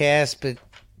podcast, but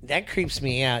that creeps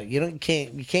me out. You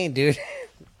can't do it.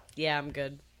 Yeah, I'm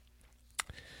good.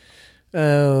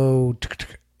 Oh,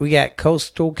 we got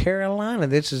Coastal Carolina.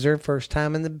 This is their first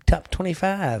time in the top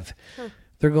 25.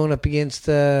 They're going up against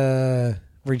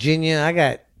Virginia. I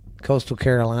got Coastal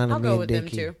Carolina. I'll go with them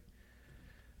too.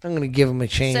 I'm going to give them a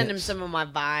chance. Send them some of my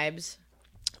vibes.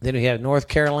 Then we have North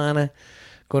Carolina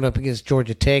going up against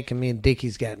Georgia Tech, and me and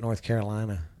Dickie's got North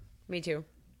Carolina. Me too.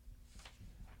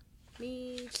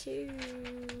 Me too.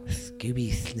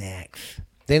 Scooby Snacks.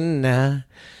 Then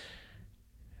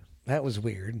that was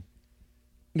weird.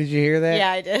 Did you hear that?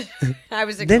 Yeah, I did. I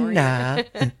was ignoring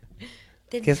it.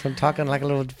 Guess I'm talking like a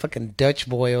little fucking Dutch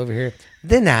boy over here.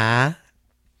 Then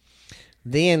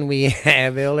we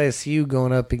have LSU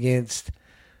going up against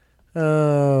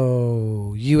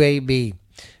UAB.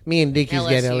 Me and Dickie's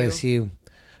got LSU.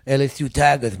 LSU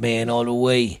Tigers, man, all the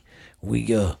way. We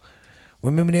go.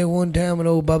 Remember that one time when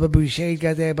old Bobby Boucher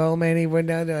got that ball, man? He went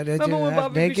down there. Remember when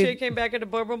Bobby Boucher came back at the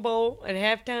Bourbon Bowl at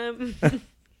halftime?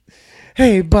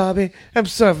 Hey, Bobby, I'm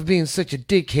sorry for being such a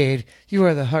dickhead. You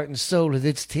are the heart and soul of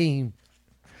this team.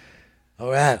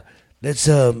 All right, let's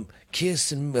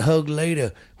kiss and hug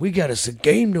later. We got us a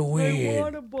game to win. Hey,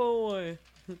 water boy.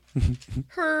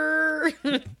 Her.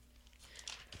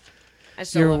 I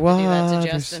still Your love to do that to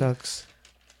water Justin. sucks.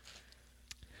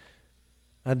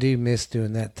 I do miss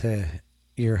doing that to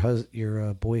your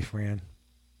boyfriend.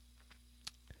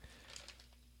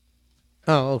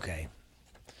 Oh, okay.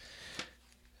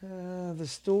 The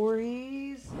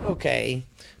stories. Okay.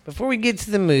 Before we get to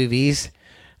the movies,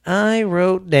 I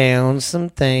wrote down some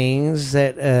things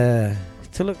that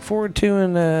to look forward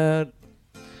to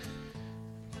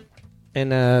in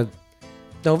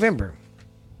November.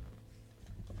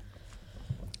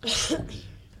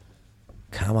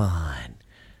 Come on,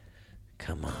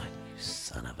 you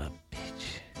son of a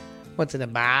bitch. What's in the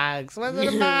box? What's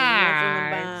in the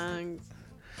box?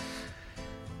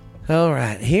 All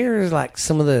right, here's like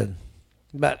some of the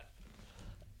about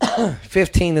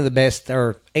 15 of the best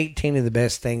or 18 of the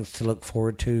best things to look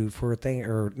forward to for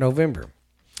November.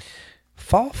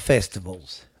 Fall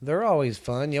festivals. They're always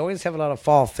fun. You always have a lot of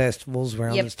fall festivals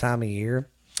around this time of year.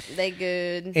 They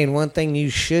good. And one thing you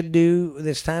should do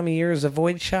this time of year is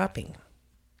avoid shopping.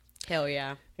 Hell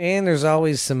yeah. And there's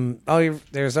always some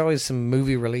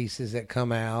movie releases that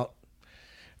come out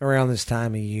around this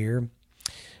time of year.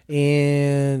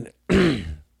 And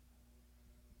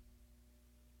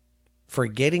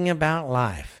forgetting about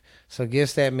life. So I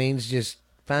guess that means just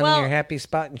finding your happy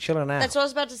spot and chilling out. That's what I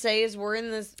was about to say is we're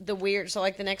in the weird, so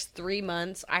like the next 3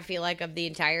 months, I feel like of the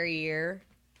entire year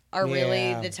are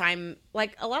really the time,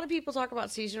 like a lot of people talk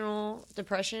about seasonal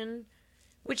depression,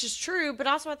 which is true, but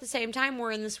also at the same time,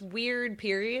 we're in this weird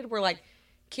period where like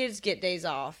kids get days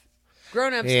off,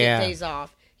 grown-ups get days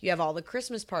off. You have all the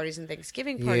Christmas parties and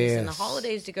Thanksgiving parties and the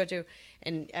holidays to go to,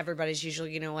 and everybody's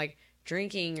usually, like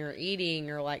drinking or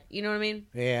eating or like, you know what I mean?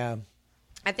 Yeah.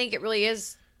 I think it really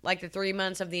is like the 3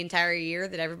 months of the entire year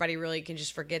that everybody really can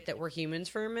just forget that we're humans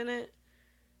for a minute.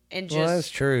 And just, that's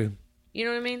true. You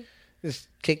know what I mean? Just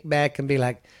kick back and be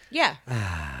like,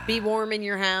 be warm in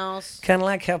your house. Kind of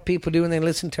like how people do when they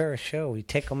listen to our show. We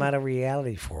take them out of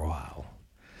reality for a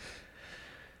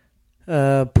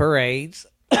while. Parades.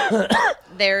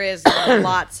 There is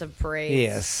lots of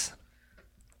parades.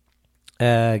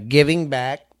 Yes. Giving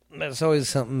back. That's always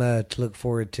something to look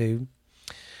forward to.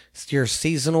 It's your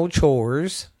seasonal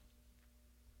chores.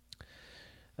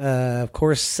 Of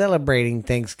course, celebrating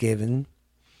Thanksgiving.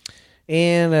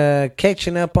 And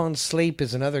catching up on sleep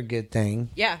is another good thing.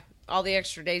 Yeah. all the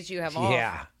extra days you have off.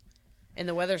 Yeah. And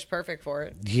the weather's perfect for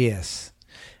it. Yes.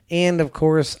 And, of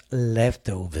course,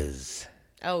 leftovers.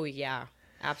 Oh, yeah.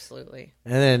 Absolutely.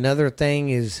 And then another thing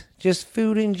is just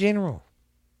food in general.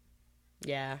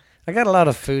 Yeah. I got a lot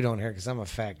of food on here because I'm a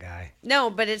fat guy. No,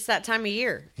 but it's that time of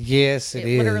year. Yes, it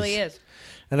is. It literally is.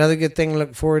 Another good thing to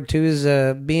look forward to is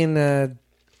being,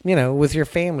 with your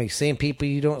family, seeing people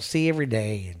you don't see every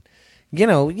day. And you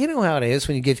know how it is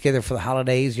when you get together for the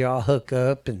holidays. You all hook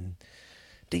up and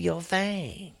do your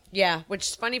thing. Yeah, which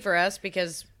is funny for us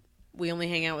because we only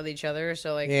hang out with each other,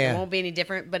 so it won't be any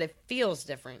different, but it feels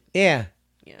different. Yeah.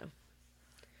 Yeah.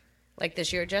 Like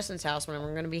this year at Justin's house when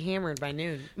we're going to be hammered by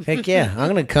noon. Heck yeah. I'm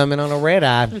going to come in on a red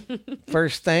eye.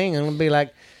 First thing, I'm going to be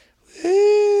like,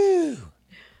 woo.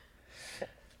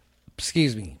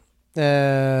 Excuse me.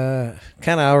 Kind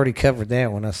of already covered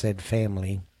that when I said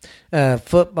family.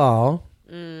 Football.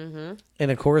 Mm-hmm.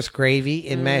 And, of course, gravy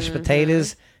and mashed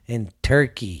potatoes and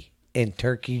turkey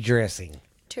dressing.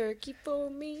 Turkey for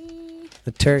me.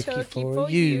 The turkey for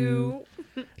you.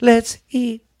 Let's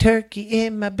eat turkey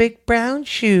in my big brown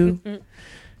shoe.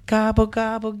 Gobble,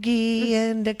 gobble, gee,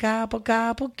 and a gobble,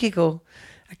 gobble, giggle.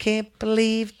 I can't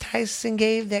believe Tyson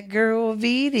gave that girl a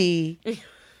VD.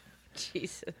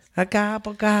 Jesus. A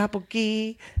gobble, gobble,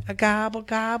 gee, a gobble,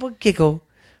 gobble, giggle.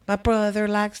 My brother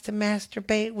likes to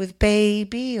masturbate with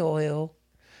baby oil.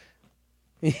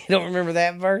 You don't remember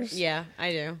that verse? Yeah,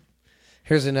 I do.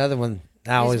 Here's another one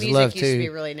I always His love music used too. to be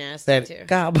really nasty That too.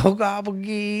 gobble gobble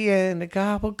gee and a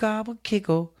gobble gobble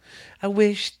giggle. I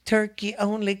wish turkey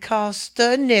only cost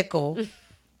a nickel.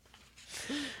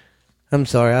 I'm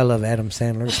sorry, I love Adam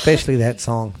Sandler, especially that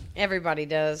song. Everybody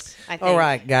does, I think. All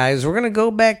right, guys, we're gonna go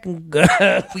back and go.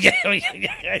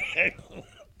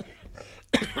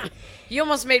 You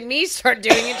almost made me start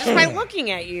doing it just by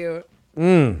looking at you.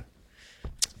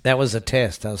 That was a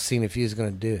test. I was seeing if you was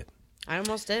gonna do it. I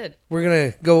almost did. We're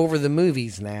gonna go over the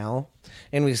movies now,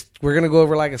 and we're gonna go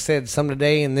over, like I said, some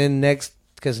today, and then next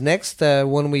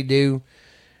one we do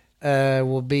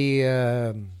will be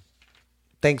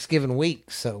Thanksgiving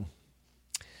week, so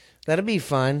that'll be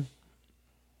fun.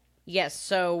 Yes,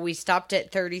 so we stopped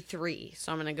at 33,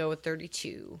 so I'm going to go with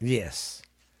 32. Yes.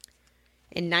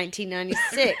 In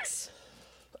 1996,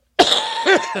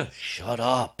 Shut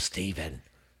up, Steven.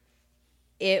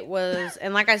 it was,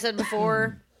 and like I said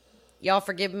before, y'all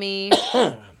forgive me.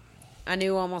 I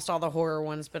knew almost all the horror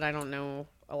ones, but I don't know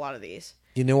a lot of these.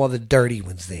 You know all the dirty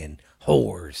ones then.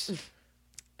 Whores.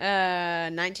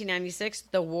 1996,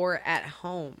 The War at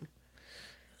Home.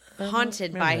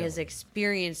 Haunted by his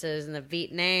experiences in the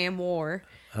Vietnam War,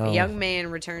 a young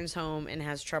man returns home and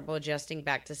has trouble adjusting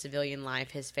back to civilian life,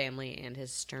 his family, and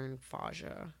his stern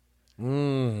Faja.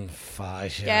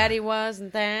 Faja. Daddy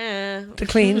wasn't there To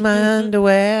clean my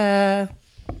underwear.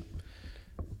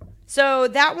 So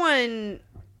that one,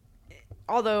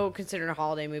 although considered a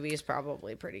holiday movie, is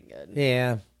probably pretty good.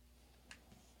 Yeah.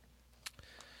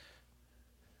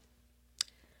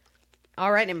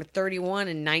 All right, number 31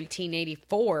 in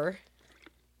 1984.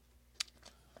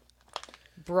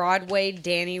 Broadway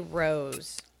Danny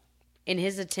Rose. In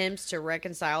his attempts to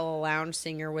reconcile a lounge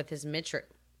singer with his mistress.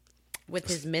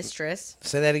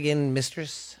 Say that again,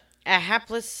 mistress. A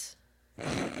hapless...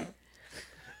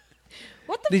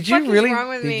 What the Did fuck you really, is wrong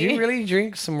with me? Did you really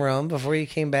drink some rum before you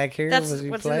came back here? That's Was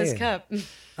you what's playing? in this cup.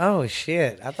 Oh,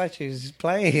 shit. I thought you was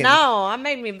playing. No, I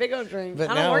made me a big old drink. I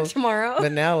don't work tomorrow.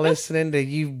 But now listening to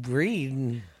you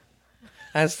read,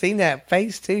 I seen that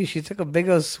face too. She took a big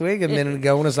old swig a minute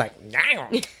ago and was like, "Now."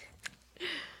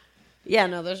 Yeah,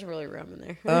 no, there's really rum in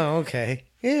there. Oh, okay.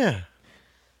 Yeah.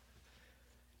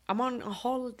 I'm on a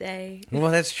holiday.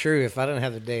 Well, that's true. If I didn't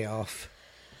have the day off.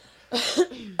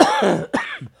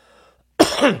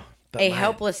 A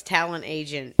helpless talent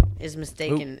agent is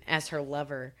mistaken as her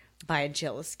lover by a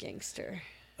jealous gangster.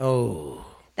 Oh.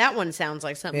 That one sounds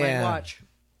like something I'd watch.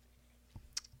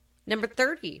 Number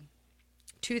 30,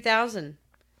 2000,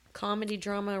 comedy,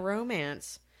 drama,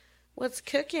 romance. What's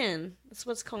Cooking? That's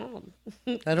what's called.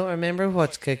 I don't remember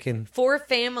what's cooking. 4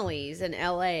 families in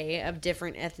L.A. of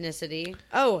different ethnicity.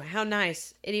 Oh, how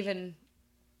nice. The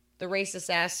racist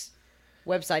ass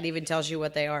website even tells you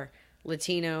what they are.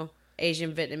 Latino,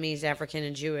 Asian, Vietnamese, African,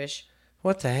 and Jewish.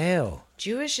 What the hell?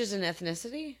 Jewish is an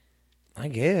ethnicity? I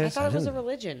guess. I thought it was a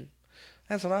religion.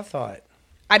 That's what I thought.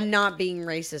 I'm not being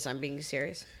racist. I'm being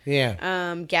serious.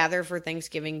 Yeah. Gather for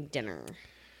Thanksgiving dinner.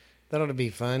 That ought to be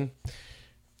fun.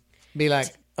 Be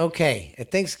like, okay,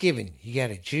 at Thanksgiving, you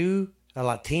got a Jew, a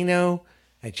Latino,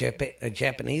 a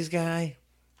Japanese guy.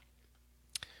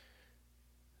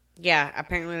 Yeah,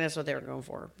 apparently that's what they were going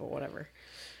for, but whatever.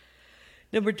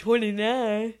 Number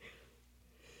 29.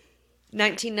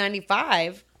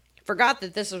 1995. Forgot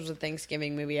that this was a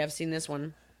Thanksgiving movie. I've seen this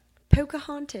one.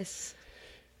 Pocahontas.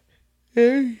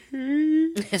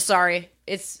 Sorry.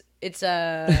 It's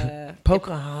a...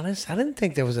 Pocahontas? I didn't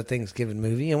think there was a Thanksgiving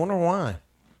movie. I wonder why.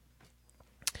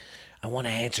 I want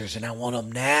answers, and I want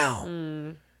them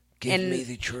now. Give me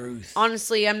the truth.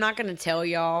 Honestly, I'm not going to tell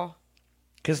y'all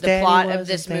the Daddy plot of wasn't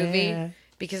this movie. there.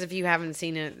 Because if you haven't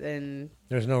seen it, then...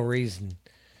 There's no reason.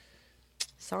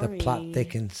 Sorry. The plot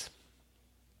thickens.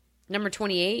 Number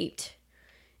 28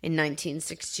 in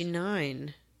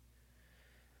 1969.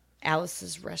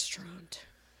 Alice's Restaurant.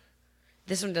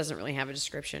 This one doesn't really have a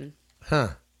description. Huh.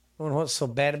 I wonder what's so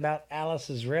bad about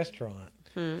Alice's Restaurant.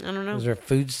 I don't know. Does her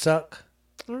food suck?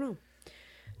 I don't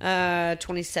know.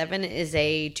 27 is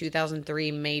a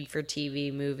 2003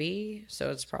 made-for-TV movie,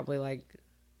 so it's probably like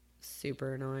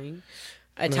super annoying.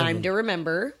 A Time to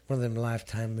Remember. One of them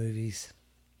Lifetime movies.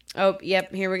 Oh,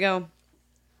 yep, here we go.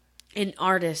 An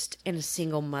artist and a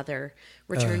single mother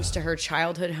returns to her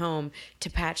childhood home to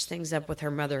patch things up with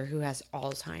her mother who has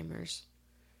Alzheimer's.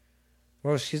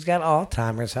 Well, she's got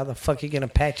Alzheimer's. How the fuck are you going to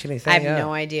patch anything I have up?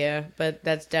 no idea, but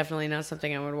that's definitely not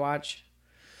something I would watch.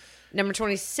 Number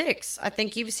 26. I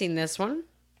think you've seen this one.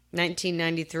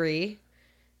 1993.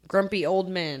 Grumpy Old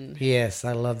Men. Yes,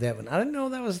 I love that one. I didn't know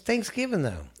that was Thanksgiving,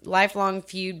 though. Lifelong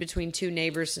feud between two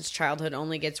neighbors since childhood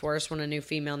only gets worse when a new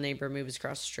female neighbor moves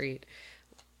across the street.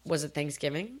 Was it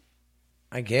Thanksgiving?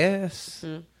 I guess.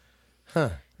 Huh.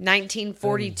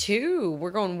 1942.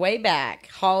 We're going way back.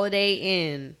 Holiday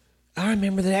Inn. I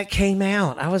remember that came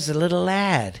out. I was a little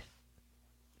lad.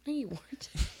 No, you weren't.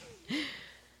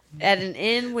 At an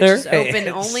inn which is open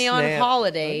only on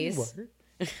holidays.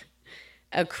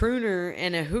 A crooner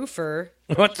and a hoofer.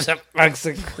 What the fuck's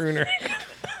a crooner?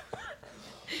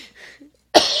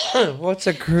 What's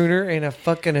a crooner and a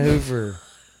fucking hoover?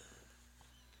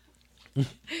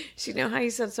 So you know how you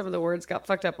said some of the words got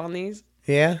fucked up on these?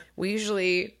 Yeah? We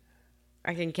usually,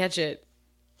 I can catch it,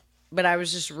 but I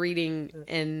was just reading,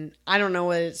 and I don't know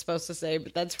what it's supposed to say,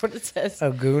 but that's what it says.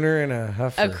 A gooner and a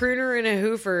huffer. A crooner and a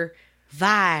hoofer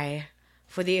vie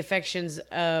for the affections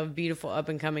of beautiful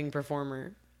up-and-coming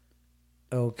performer.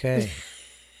 Okay.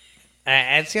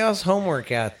 That's y'all's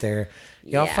homework out there.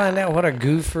 Y'all find out what a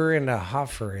goofer and a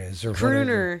hoffer is. Or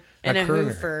Crooner and a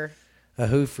crooner. hoofer. A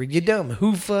hoofer. You dumb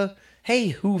hoofa.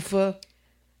 Hey, hoofa.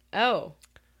 Oh.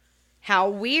 How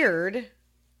weird.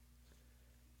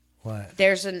 What?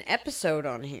 There's an episode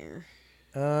on here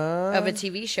of a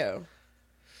TV show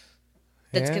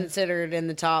that's considered in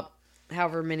the top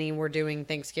however many we're doing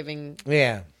Thanksgiving.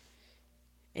 Yeah.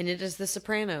 And it is The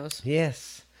Sopranos.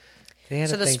 Yes.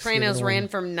 So The Sopranos ran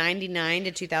from 99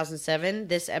 to 2007.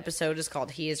 This episode is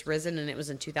called He Is Risen, and it was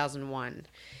in 2001.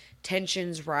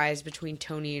 Tensions rise between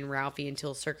Tony and Ralphie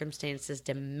until circumstances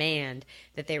demand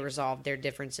that they resolve their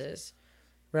differences.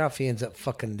 Ralphie ends up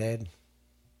fucking dead.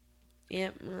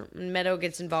 Yep. Meadow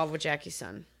gets involved with Jackie's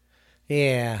son.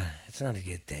 Yeah, it's not a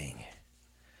good thing.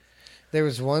 There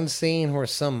was one scene where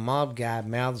some mob guy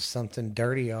mouthed something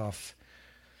dirty off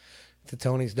to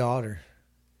Tony's daughter.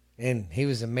 And he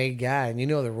was a made guy. And you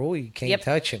know the rule, you can't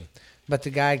touch him. But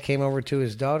the guy came over to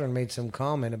his daughter and made some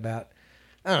comment about,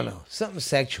 I don't know, something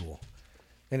sexual.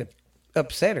 And it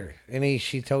upset her. And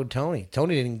she told Tony.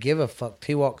 Tony didn't give a fuck.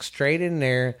 He walked straight in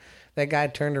there. That guy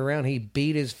turned around. He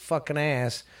beat his fucking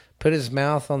ass. Put his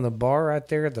mouth on the bar right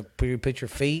there. Where you put your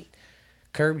feet.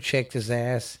 Curb checked his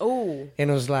ass. Oh. And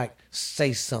it was like,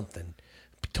 say something.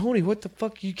 Tony, what the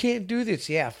fuck? You can't do this.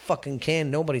 Yeah, I fucking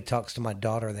can. Nobody talks to my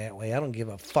daughter that way. I don't give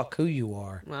a fuck who you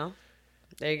are. Well,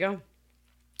 there you go.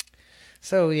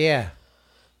 So, yeah.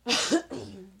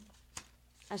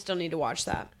 I still need to watch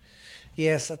that.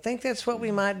 Yes, I think that's what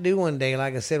we might do one day.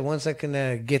 Like I said, once I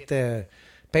can get the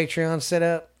Patreon set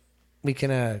up, we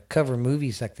can cover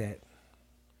movies like that.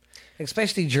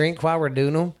 Especially drink while we're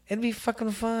doing them. It'd be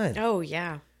fucking fun. Oh,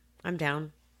 yeah. I'm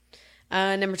down.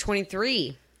 Number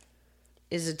 23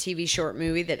 is a TV short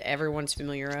movie that everyone's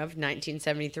familiar of.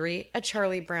 1973, A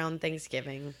Charlie Brown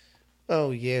Thanksgiving.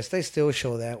 Oh, yes. They still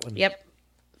show that one. Yep.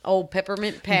 Old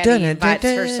Peppermint Patty invites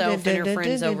herself and her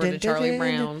friends over to Charlie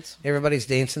Brown's. Everybody's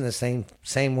dancing the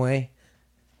same way.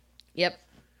 Yep.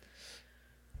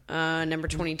 Number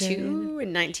 22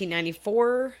 in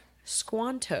 1994,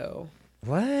 Squanto.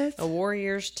 What? A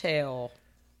Warrior's Tale.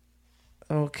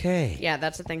 Okay. Yeah,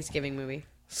 that's a Thanksgiving movie.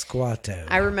 Squanto.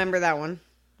 I remember that one.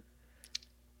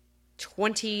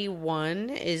 21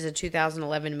 is a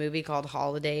 2011 movie called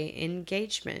Holiday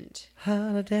Engagement.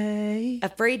 Holiday.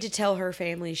 Afraid to tell her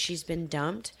family she's been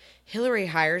dumped, Hillary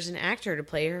hires an actor to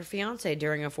play her fiancé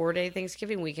during a 4-day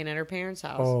Thanksgiving weekend at her parents'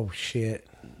 house. Oh, shit.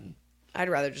 I'd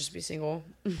rather just be single.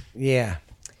 Yeah.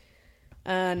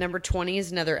 Number 20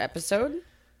 is another episode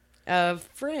of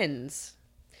Friends.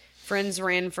 Friends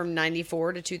ran from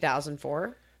 94 to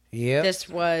 2004. Yeah. This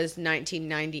was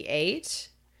 1998.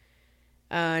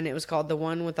 And it was called The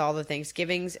One with All the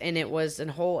Thanksgivings. And it was a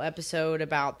whole episode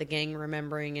about the gang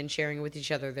remembering and sharing with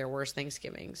each other their worst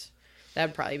Thanksgivings.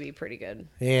 That'd probably be pretty good.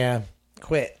 Yeah.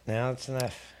 Quit. Now it's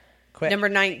enough. Quit. Number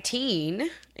 19 in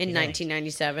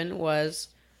 1997 was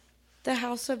The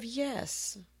House of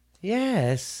Yes.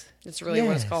 Yes. That's really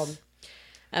what it's called.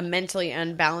 A mentally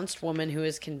unbalanced woman who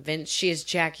is convinced she is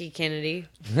Jackie Kennedy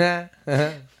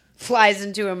flies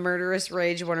into a murderous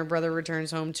rage when her brother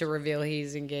returns home to reveal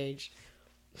he's engaged.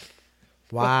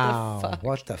 Wow.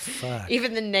 What the fuck?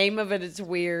 Even the name of it is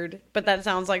weird, but that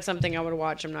sounds like something I would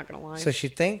watch. I'm not going to lie. So she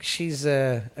thinks she's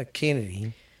a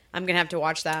Kennedy. I'm going to have to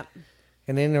watch that.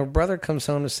 And then her brother comes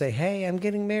home to say, hey, I'm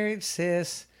getting married,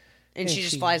 sis. And she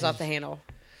just flies off the handle.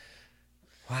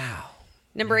 Wow.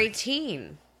 Number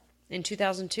 18 in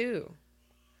 2002.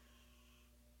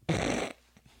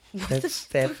 That's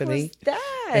Stephanie. What was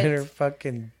that? And her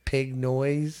fucking pig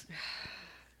noise.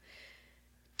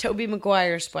 Tobey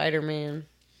Maguire Spider-Man.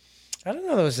 I don't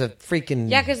know. There was a freaking...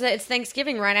 Yeah, because it's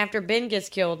Thanksgiving right after Ben gets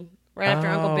killed. Right after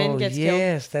Uncle Ben gets killed.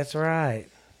 Yes, that's right.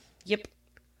 Yep.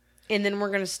 And then we're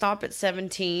going to stop at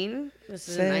 17. This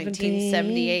is 17. a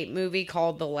 1978 movie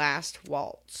called The Last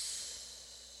Waltz.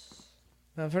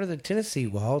 I've heard of the Tennessee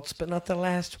Waltz, but not the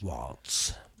Last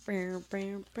Waltz. Bow,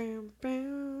 bow, bow,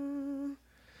 bow.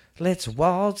 Let's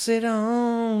waltz it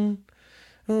on.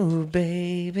 Ooh,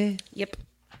 baby. Yep.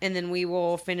 And then we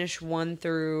will finish 1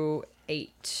 through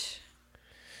 8.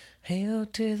 Hail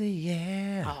to the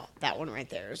yeah. Oh, that one right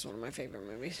there is one of my favorite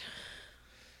movies.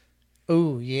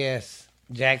 Ooh, yes.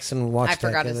 Jackson watched that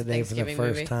forgot the it's other day for the Thanksgiving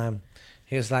first movie. time.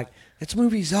 He was like, this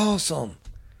movie's awesome.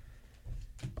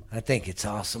 I think it's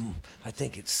awesome. I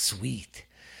think it's sweet.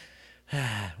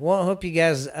 Well, I hope you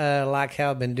guys like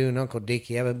how I've been doing Uncle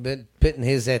Dickie. I've been putting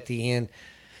his at the end.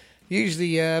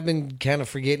 Usually I've been kind of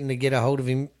forgetting to get a hold of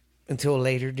him until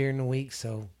later during the week,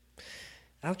 so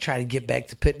I'll try to get back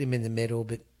to putting him in the middle,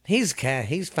 but he's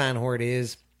fine where it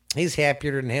is. He's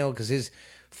happier than hell because his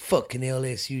fucking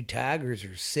LSU Tigers are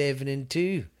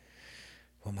 7-2.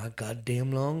 Well, my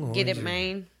goddamn Longhorns. Get it,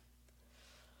 man?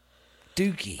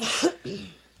 Dookie.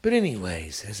 But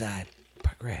anyways, as I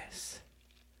progress.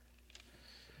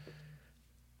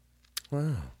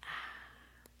 Wow.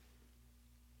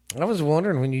 I was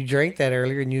wondering when you drank that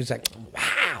earlier and you was like,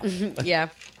 wow. Yeah.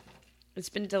 It's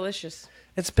been delicious.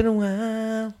 It's been a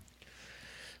while.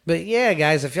 But yeah,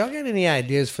 guys, if y'all got any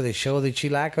ideas for the show that you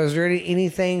like, or is there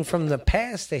anything from the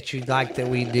past that you'd like that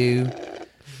we do?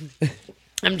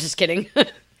 I'm just kidding.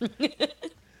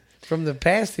 From the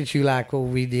past that you like what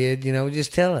we did,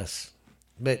 just tell us.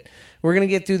 But we're going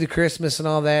to get through the Christmas and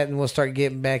all that, and we'll start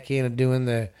getting back in and doing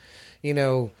the,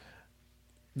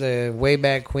 the way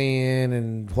back when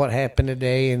and what happened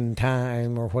today in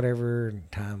time or whatever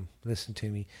time. Listen to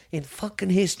me. In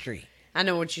fucking history. I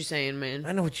know what you're saying, man.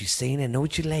 I know what you're saying. I know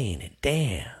what you're laying it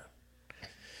down.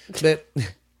 But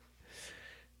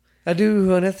I do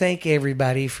want to thank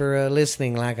everybody for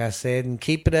listening, like I said, and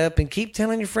keep it up and keep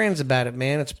telling your friends about it,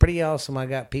 man. It's pretty awesome. I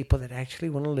got people that actually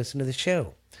want to listen to the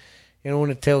show. And I want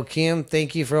to tell Kim,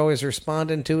 thank you for always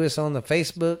responding to us on the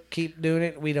Facebook. Keep doing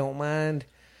it. We don't mind.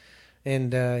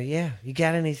 And, yeah, you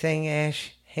got anything,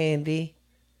 Ash, handy?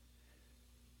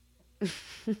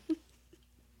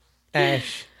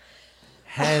 Ash,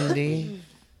 handy?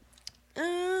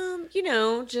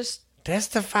 Just...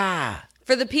 Testify.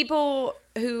 For the people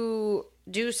who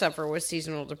do suffer with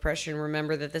seasonal depression,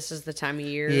 remember that this is the time of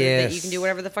year that you can do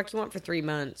whatever the fuck you want for 3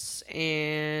 months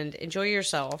and enjoy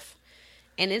yourself.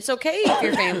 And it's okay if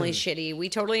your family's shitty. We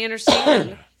totally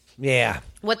understand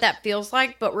what that feels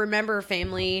like. But remember,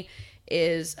 family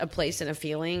is a place and a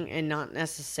feeling and not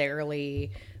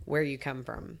necessarily where you come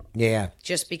from. Yeah.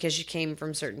 Just because you came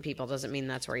from certain people doesn't mean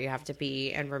that's where you have to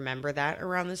be. And remember that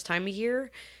around this time of year.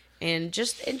 And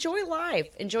just enjoy life.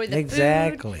 Enjoy the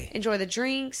food. Enjoy the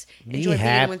drinks. Enjoy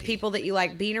being with people that you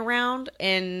like being around.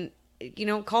 And,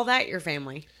 call that your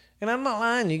family. And I'm not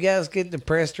lying. You guys get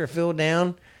depressed or feel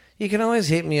down, you can always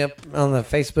hit me up on the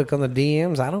Facebook on the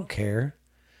DMs. I don't care.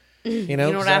 You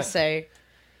know what I say?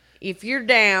 If you're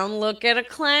down, look at a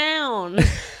clown.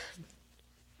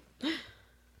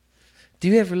 Do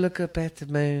you ever look up at the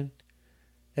moon?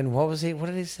 And what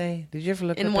did he say? Did you ever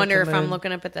look up at the moon? And wonder if I'm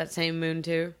looking up at that same moon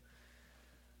too?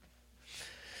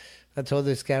 I told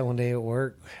this guy one day at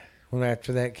work, when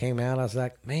after that came out, I was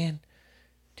like, man,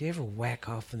 do you ever whack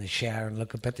off in the shower and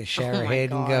look up at the shower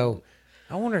head and go,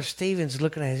 I wonder if Steven's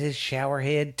looking at his shower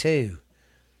head too?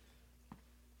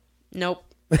 Nope.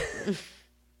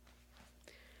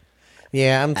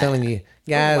 Yeah, I'm telling you,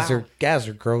 guys wow.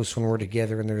 are gross when we're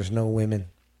together and there's no women.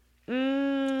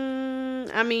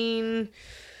 I mean,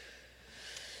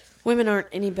 women aren't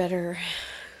any better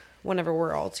whenever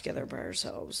we're all together by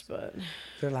ourselves, but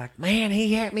They're like, man,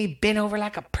 he had me bent over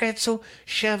like a pretzel,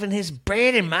 shoving his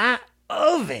bread in my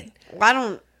oven. I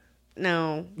don't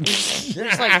know.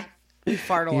 There's like we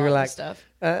fart a lot and stuff.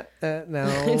 No.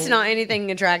 It's not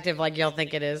anything attractive like y'all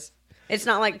think it is. It's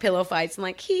not like pillow fights and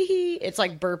like hee hee. It's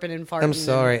like burping and farting. I'm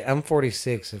sorry. I'm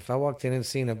 46. If I walked in and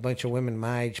seen a bunch of women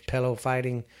my age pillow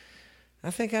fighting, I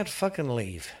think I'd fucking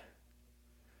leave.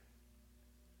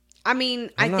 I mean,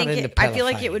 I feel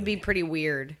like it would be pretty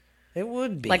weird. It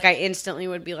would be. Like I instantly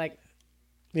would be like,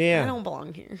 yeah, I don't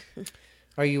belong here.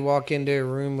 Or you walk into a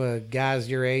room with guys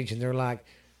your age and they're like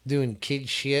doing kid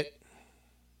shit.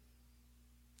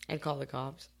 I'd call the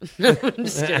cops. No, I'm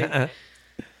just kidding.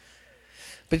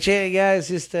 But yeah, guys,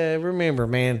 just remember,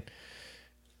 man,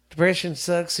 depression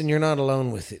sucks and you're not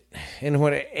alone with it. And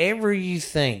whatever you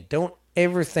think, don't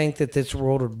ever think that this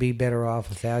world would be better off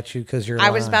without you because you're lying.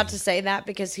 I was about to say that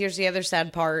because here's the other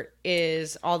sad part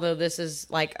is although this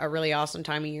is like a really awesome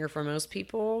time of year for most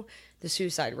people, the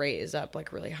suicide rate is up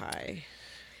like really high.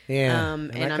 Yeah.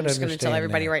 And I'm just going to tell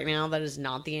everybody right now that is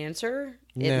not the answer.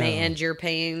 It may end your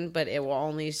pain, but it will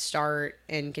only start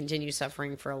and continue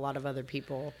suffering for a lot of other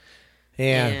people.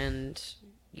 Yeah. And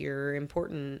you're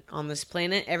important on this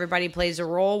planet. Everybody plays a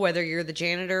role, whether you're the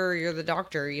janitor or you're the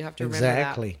doctor. You have to remember that.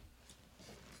 Exactly.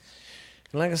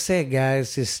 And like I said,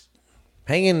 guys, just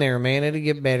hang in there, man. It'll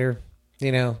get better.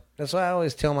 You know, that's what I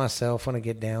always tell myself when I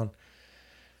get down.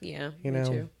 Yeah, me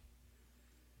too.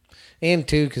 And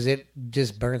too, because it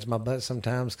just burns my butt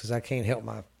sometimes because I can't help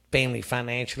my family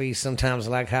financially sometimes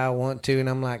like how I want to. And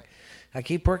I'm like, I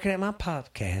keep working at my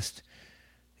podcast.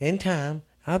 In time,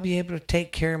 I'll be able to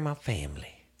take care of my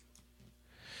family.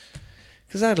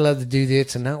 Because I'd love to do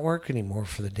this and not work anymore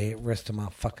for the rest of my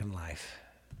fucking life.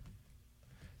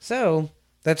 So,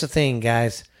 that's the thing,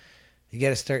 guys. You got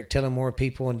to start telling more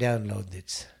people and download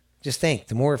this. Just think,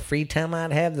 the more free time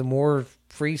I'd have, the more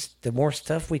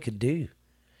stuff we could do.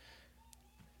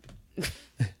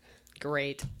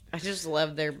 Great. I just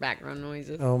love their background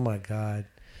noises. Oh my God.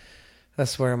 I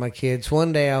swear, my kids,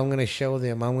 one day I'm going to show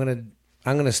them. I'm going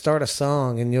to start a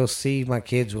song and you'll see my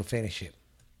kids will finish it.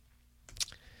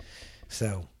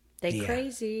 So, they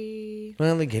crazy.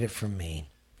 Well, they get it from me.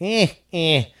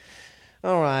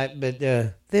 All right, but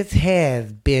this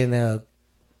has been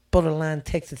Borderline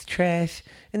Texas Trash,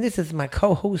 and this is my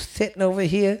co-host sitting over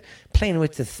here playing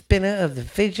with the spinner of the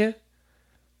fidget.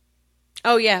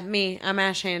 Oh yeah, me. I'm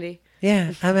Ash Handy.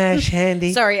 Yeah, I'm Ash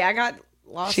Handy. Sorry, I got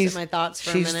lost in my thoughts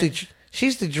for a minute.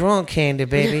 She's the drunk Handy,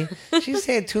 baby. She's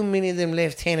had too many of them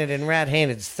left-handed and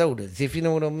right-handed sodas, if you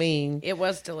know what I mean. It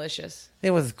was delicious.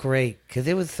 It was great, because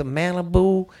it was some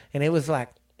Malibu, and it was like,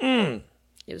 It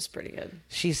was pretty good.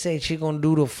 She said she going to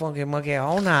do the funky monkey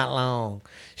all night long.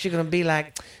 She going to be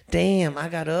like, damn, I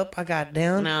got up, I got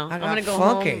down, no, I got I'm going to go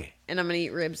funky. home, and I'm going to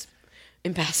eat ribs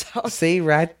and pass out. See,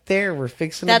 right there, we're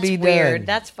fixing to be done. That's weird. Done.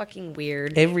 That's fucking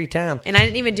weird. Every time. And I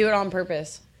didn't even do it on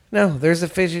purpose. No, there's a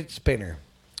fidget spinner.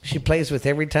 She plays with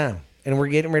every time. And we're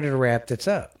getting ready to wrap this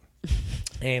up.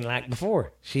 And like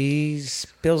before, she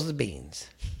spills the beans.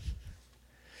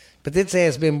 But this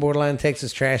has been Borderline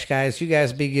Texas Trash, guys. You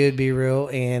guys be good, be real.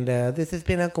 And this has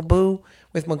been Uncle Boo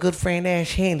with my good friend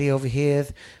Ash Handy over here.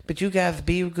 But you guys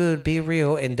be good, be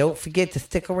real. And don't forget to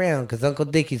stick around because Uncle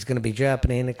Dickie's going to be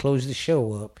dropping in and close the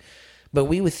show up. But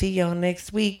we will see y'all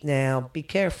next week now. Be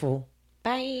careful.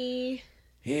 Bye.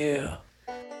 Yeah.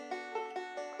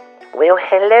 Well,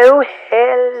 hello.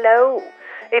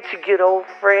 It's your good old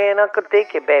friend, Uncle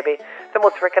Dickie, baby. The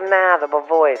most recognizable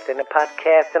voice in the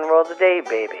podcasting world today,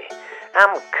 baby.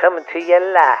 I'm coming to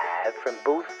you live from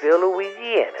Boothville,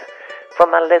 Louisiana,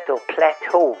 from a little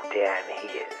plateau down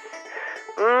here.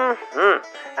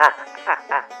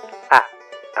 I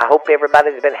hope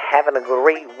everybody's been having a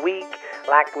great week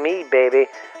like me, baby.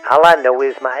 All I know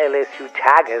is my LSU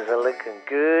Tigers are looking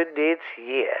good this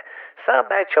year. So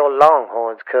about your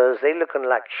Longhorns, cuz they looking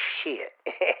like shit.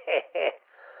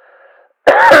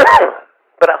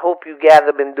 But I hope you guys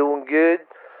have been doing good.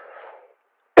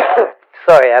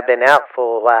 Sorry, I've been out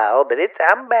for a while, but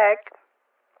I'm back.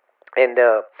 And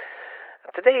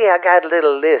today I got a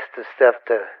little list of stuff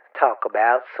to talk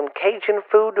about. Some Cajun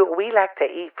food that we like to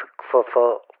eat for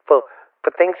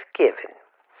Thanksgiving.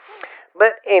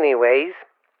 But anyways,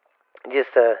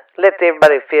 just let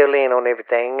everybody fill in on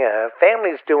everything.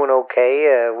 Family's doing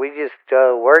okay. We just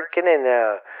working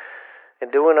and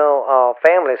doing all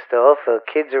family stuff.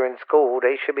 Kids are in school.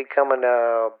 They should be coming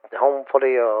home for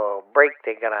the break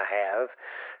they're gonna have.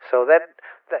 So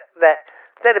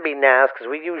That'd be nice, because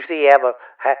we usually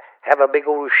have a big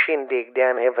old shindig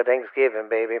down here for Thanksgiving,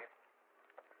 baby.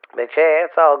 But yeah,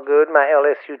 it's all good. My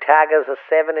LSU Tigers are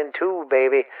 7-2,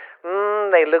 baby.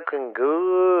 They looking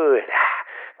good.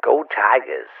 Go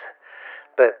Tigers.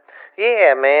 But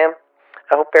yeah, man,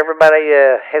 I hope everybody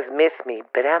has missed me,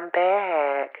 but I'm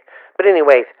back. But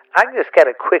anyways, I just got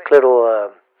a quick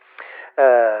little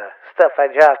stuff I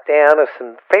jotted down of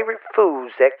some favorite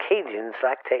foods that Cajuns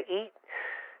like to eat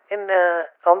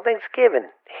on Thanksgiving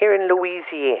here in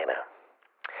Louisiana.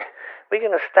 We're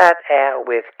going to start out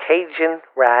with Cajun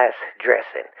rice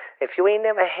dressing. If you ain't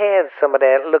never had some of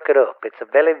that, look it up. It's a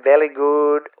very, very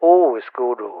good. Oh, it's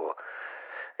good. Oh.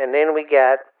 And then we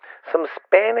got some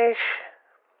Spanish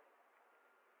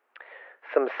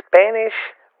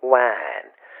wine.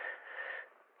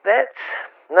 That's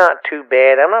not too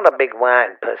bad. I'm not a big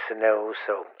wine person, though,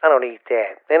 so I don't eat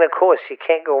that. And, of course, you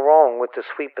can't go wrong with the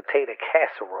sweet potato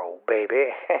casserole,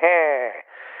 baby.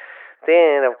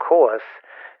 Then, of course,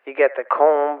 you got the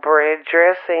cornbread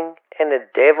dressing and the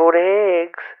deviled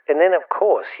eggs. And then, of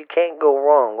course, you can't go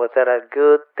wrong with that a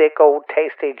good, thick, old,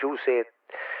 tasty, juicy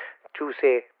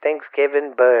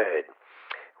Thanksgiving bird.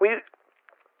 We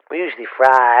usually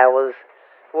fry ours.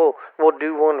 We'll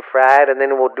do one fried, and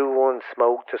then we'll do one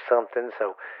smoked or something.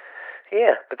 So,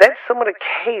 yeah. But that's some of the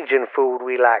Cajun food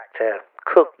we like to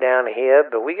cook down here.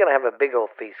 But we're going to have a big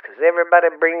old feast, because everybody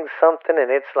brings something,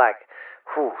 and it's like,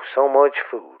 whew, so much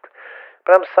food.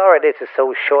 But I'm sorry this is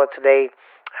so short today.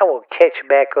 I will catch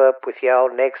back up with y'all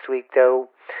next week, though,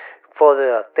 for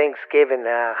the Thanksgiving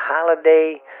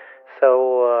holiday.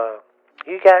 So,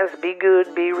 you guys be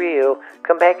good, be real.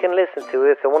 Come back and listen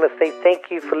to us. I want to say thank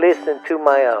you for listening to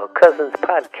my cousin's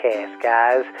podcast,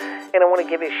 guys. And I want to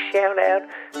give a shout out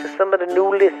to some of the new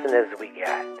listeners we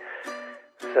got.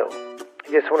 So,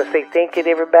 I just want to say thank you to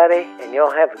everybody. And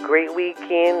y'all have a great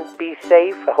weekend. Be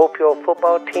safe. I hope your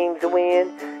football teams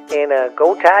win. And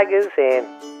go Tigers. And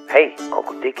hey,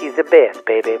 Uncle Dickie's the best,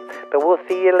 baby. But we'll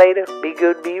see you later. Be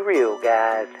good, be real,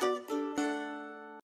 guys.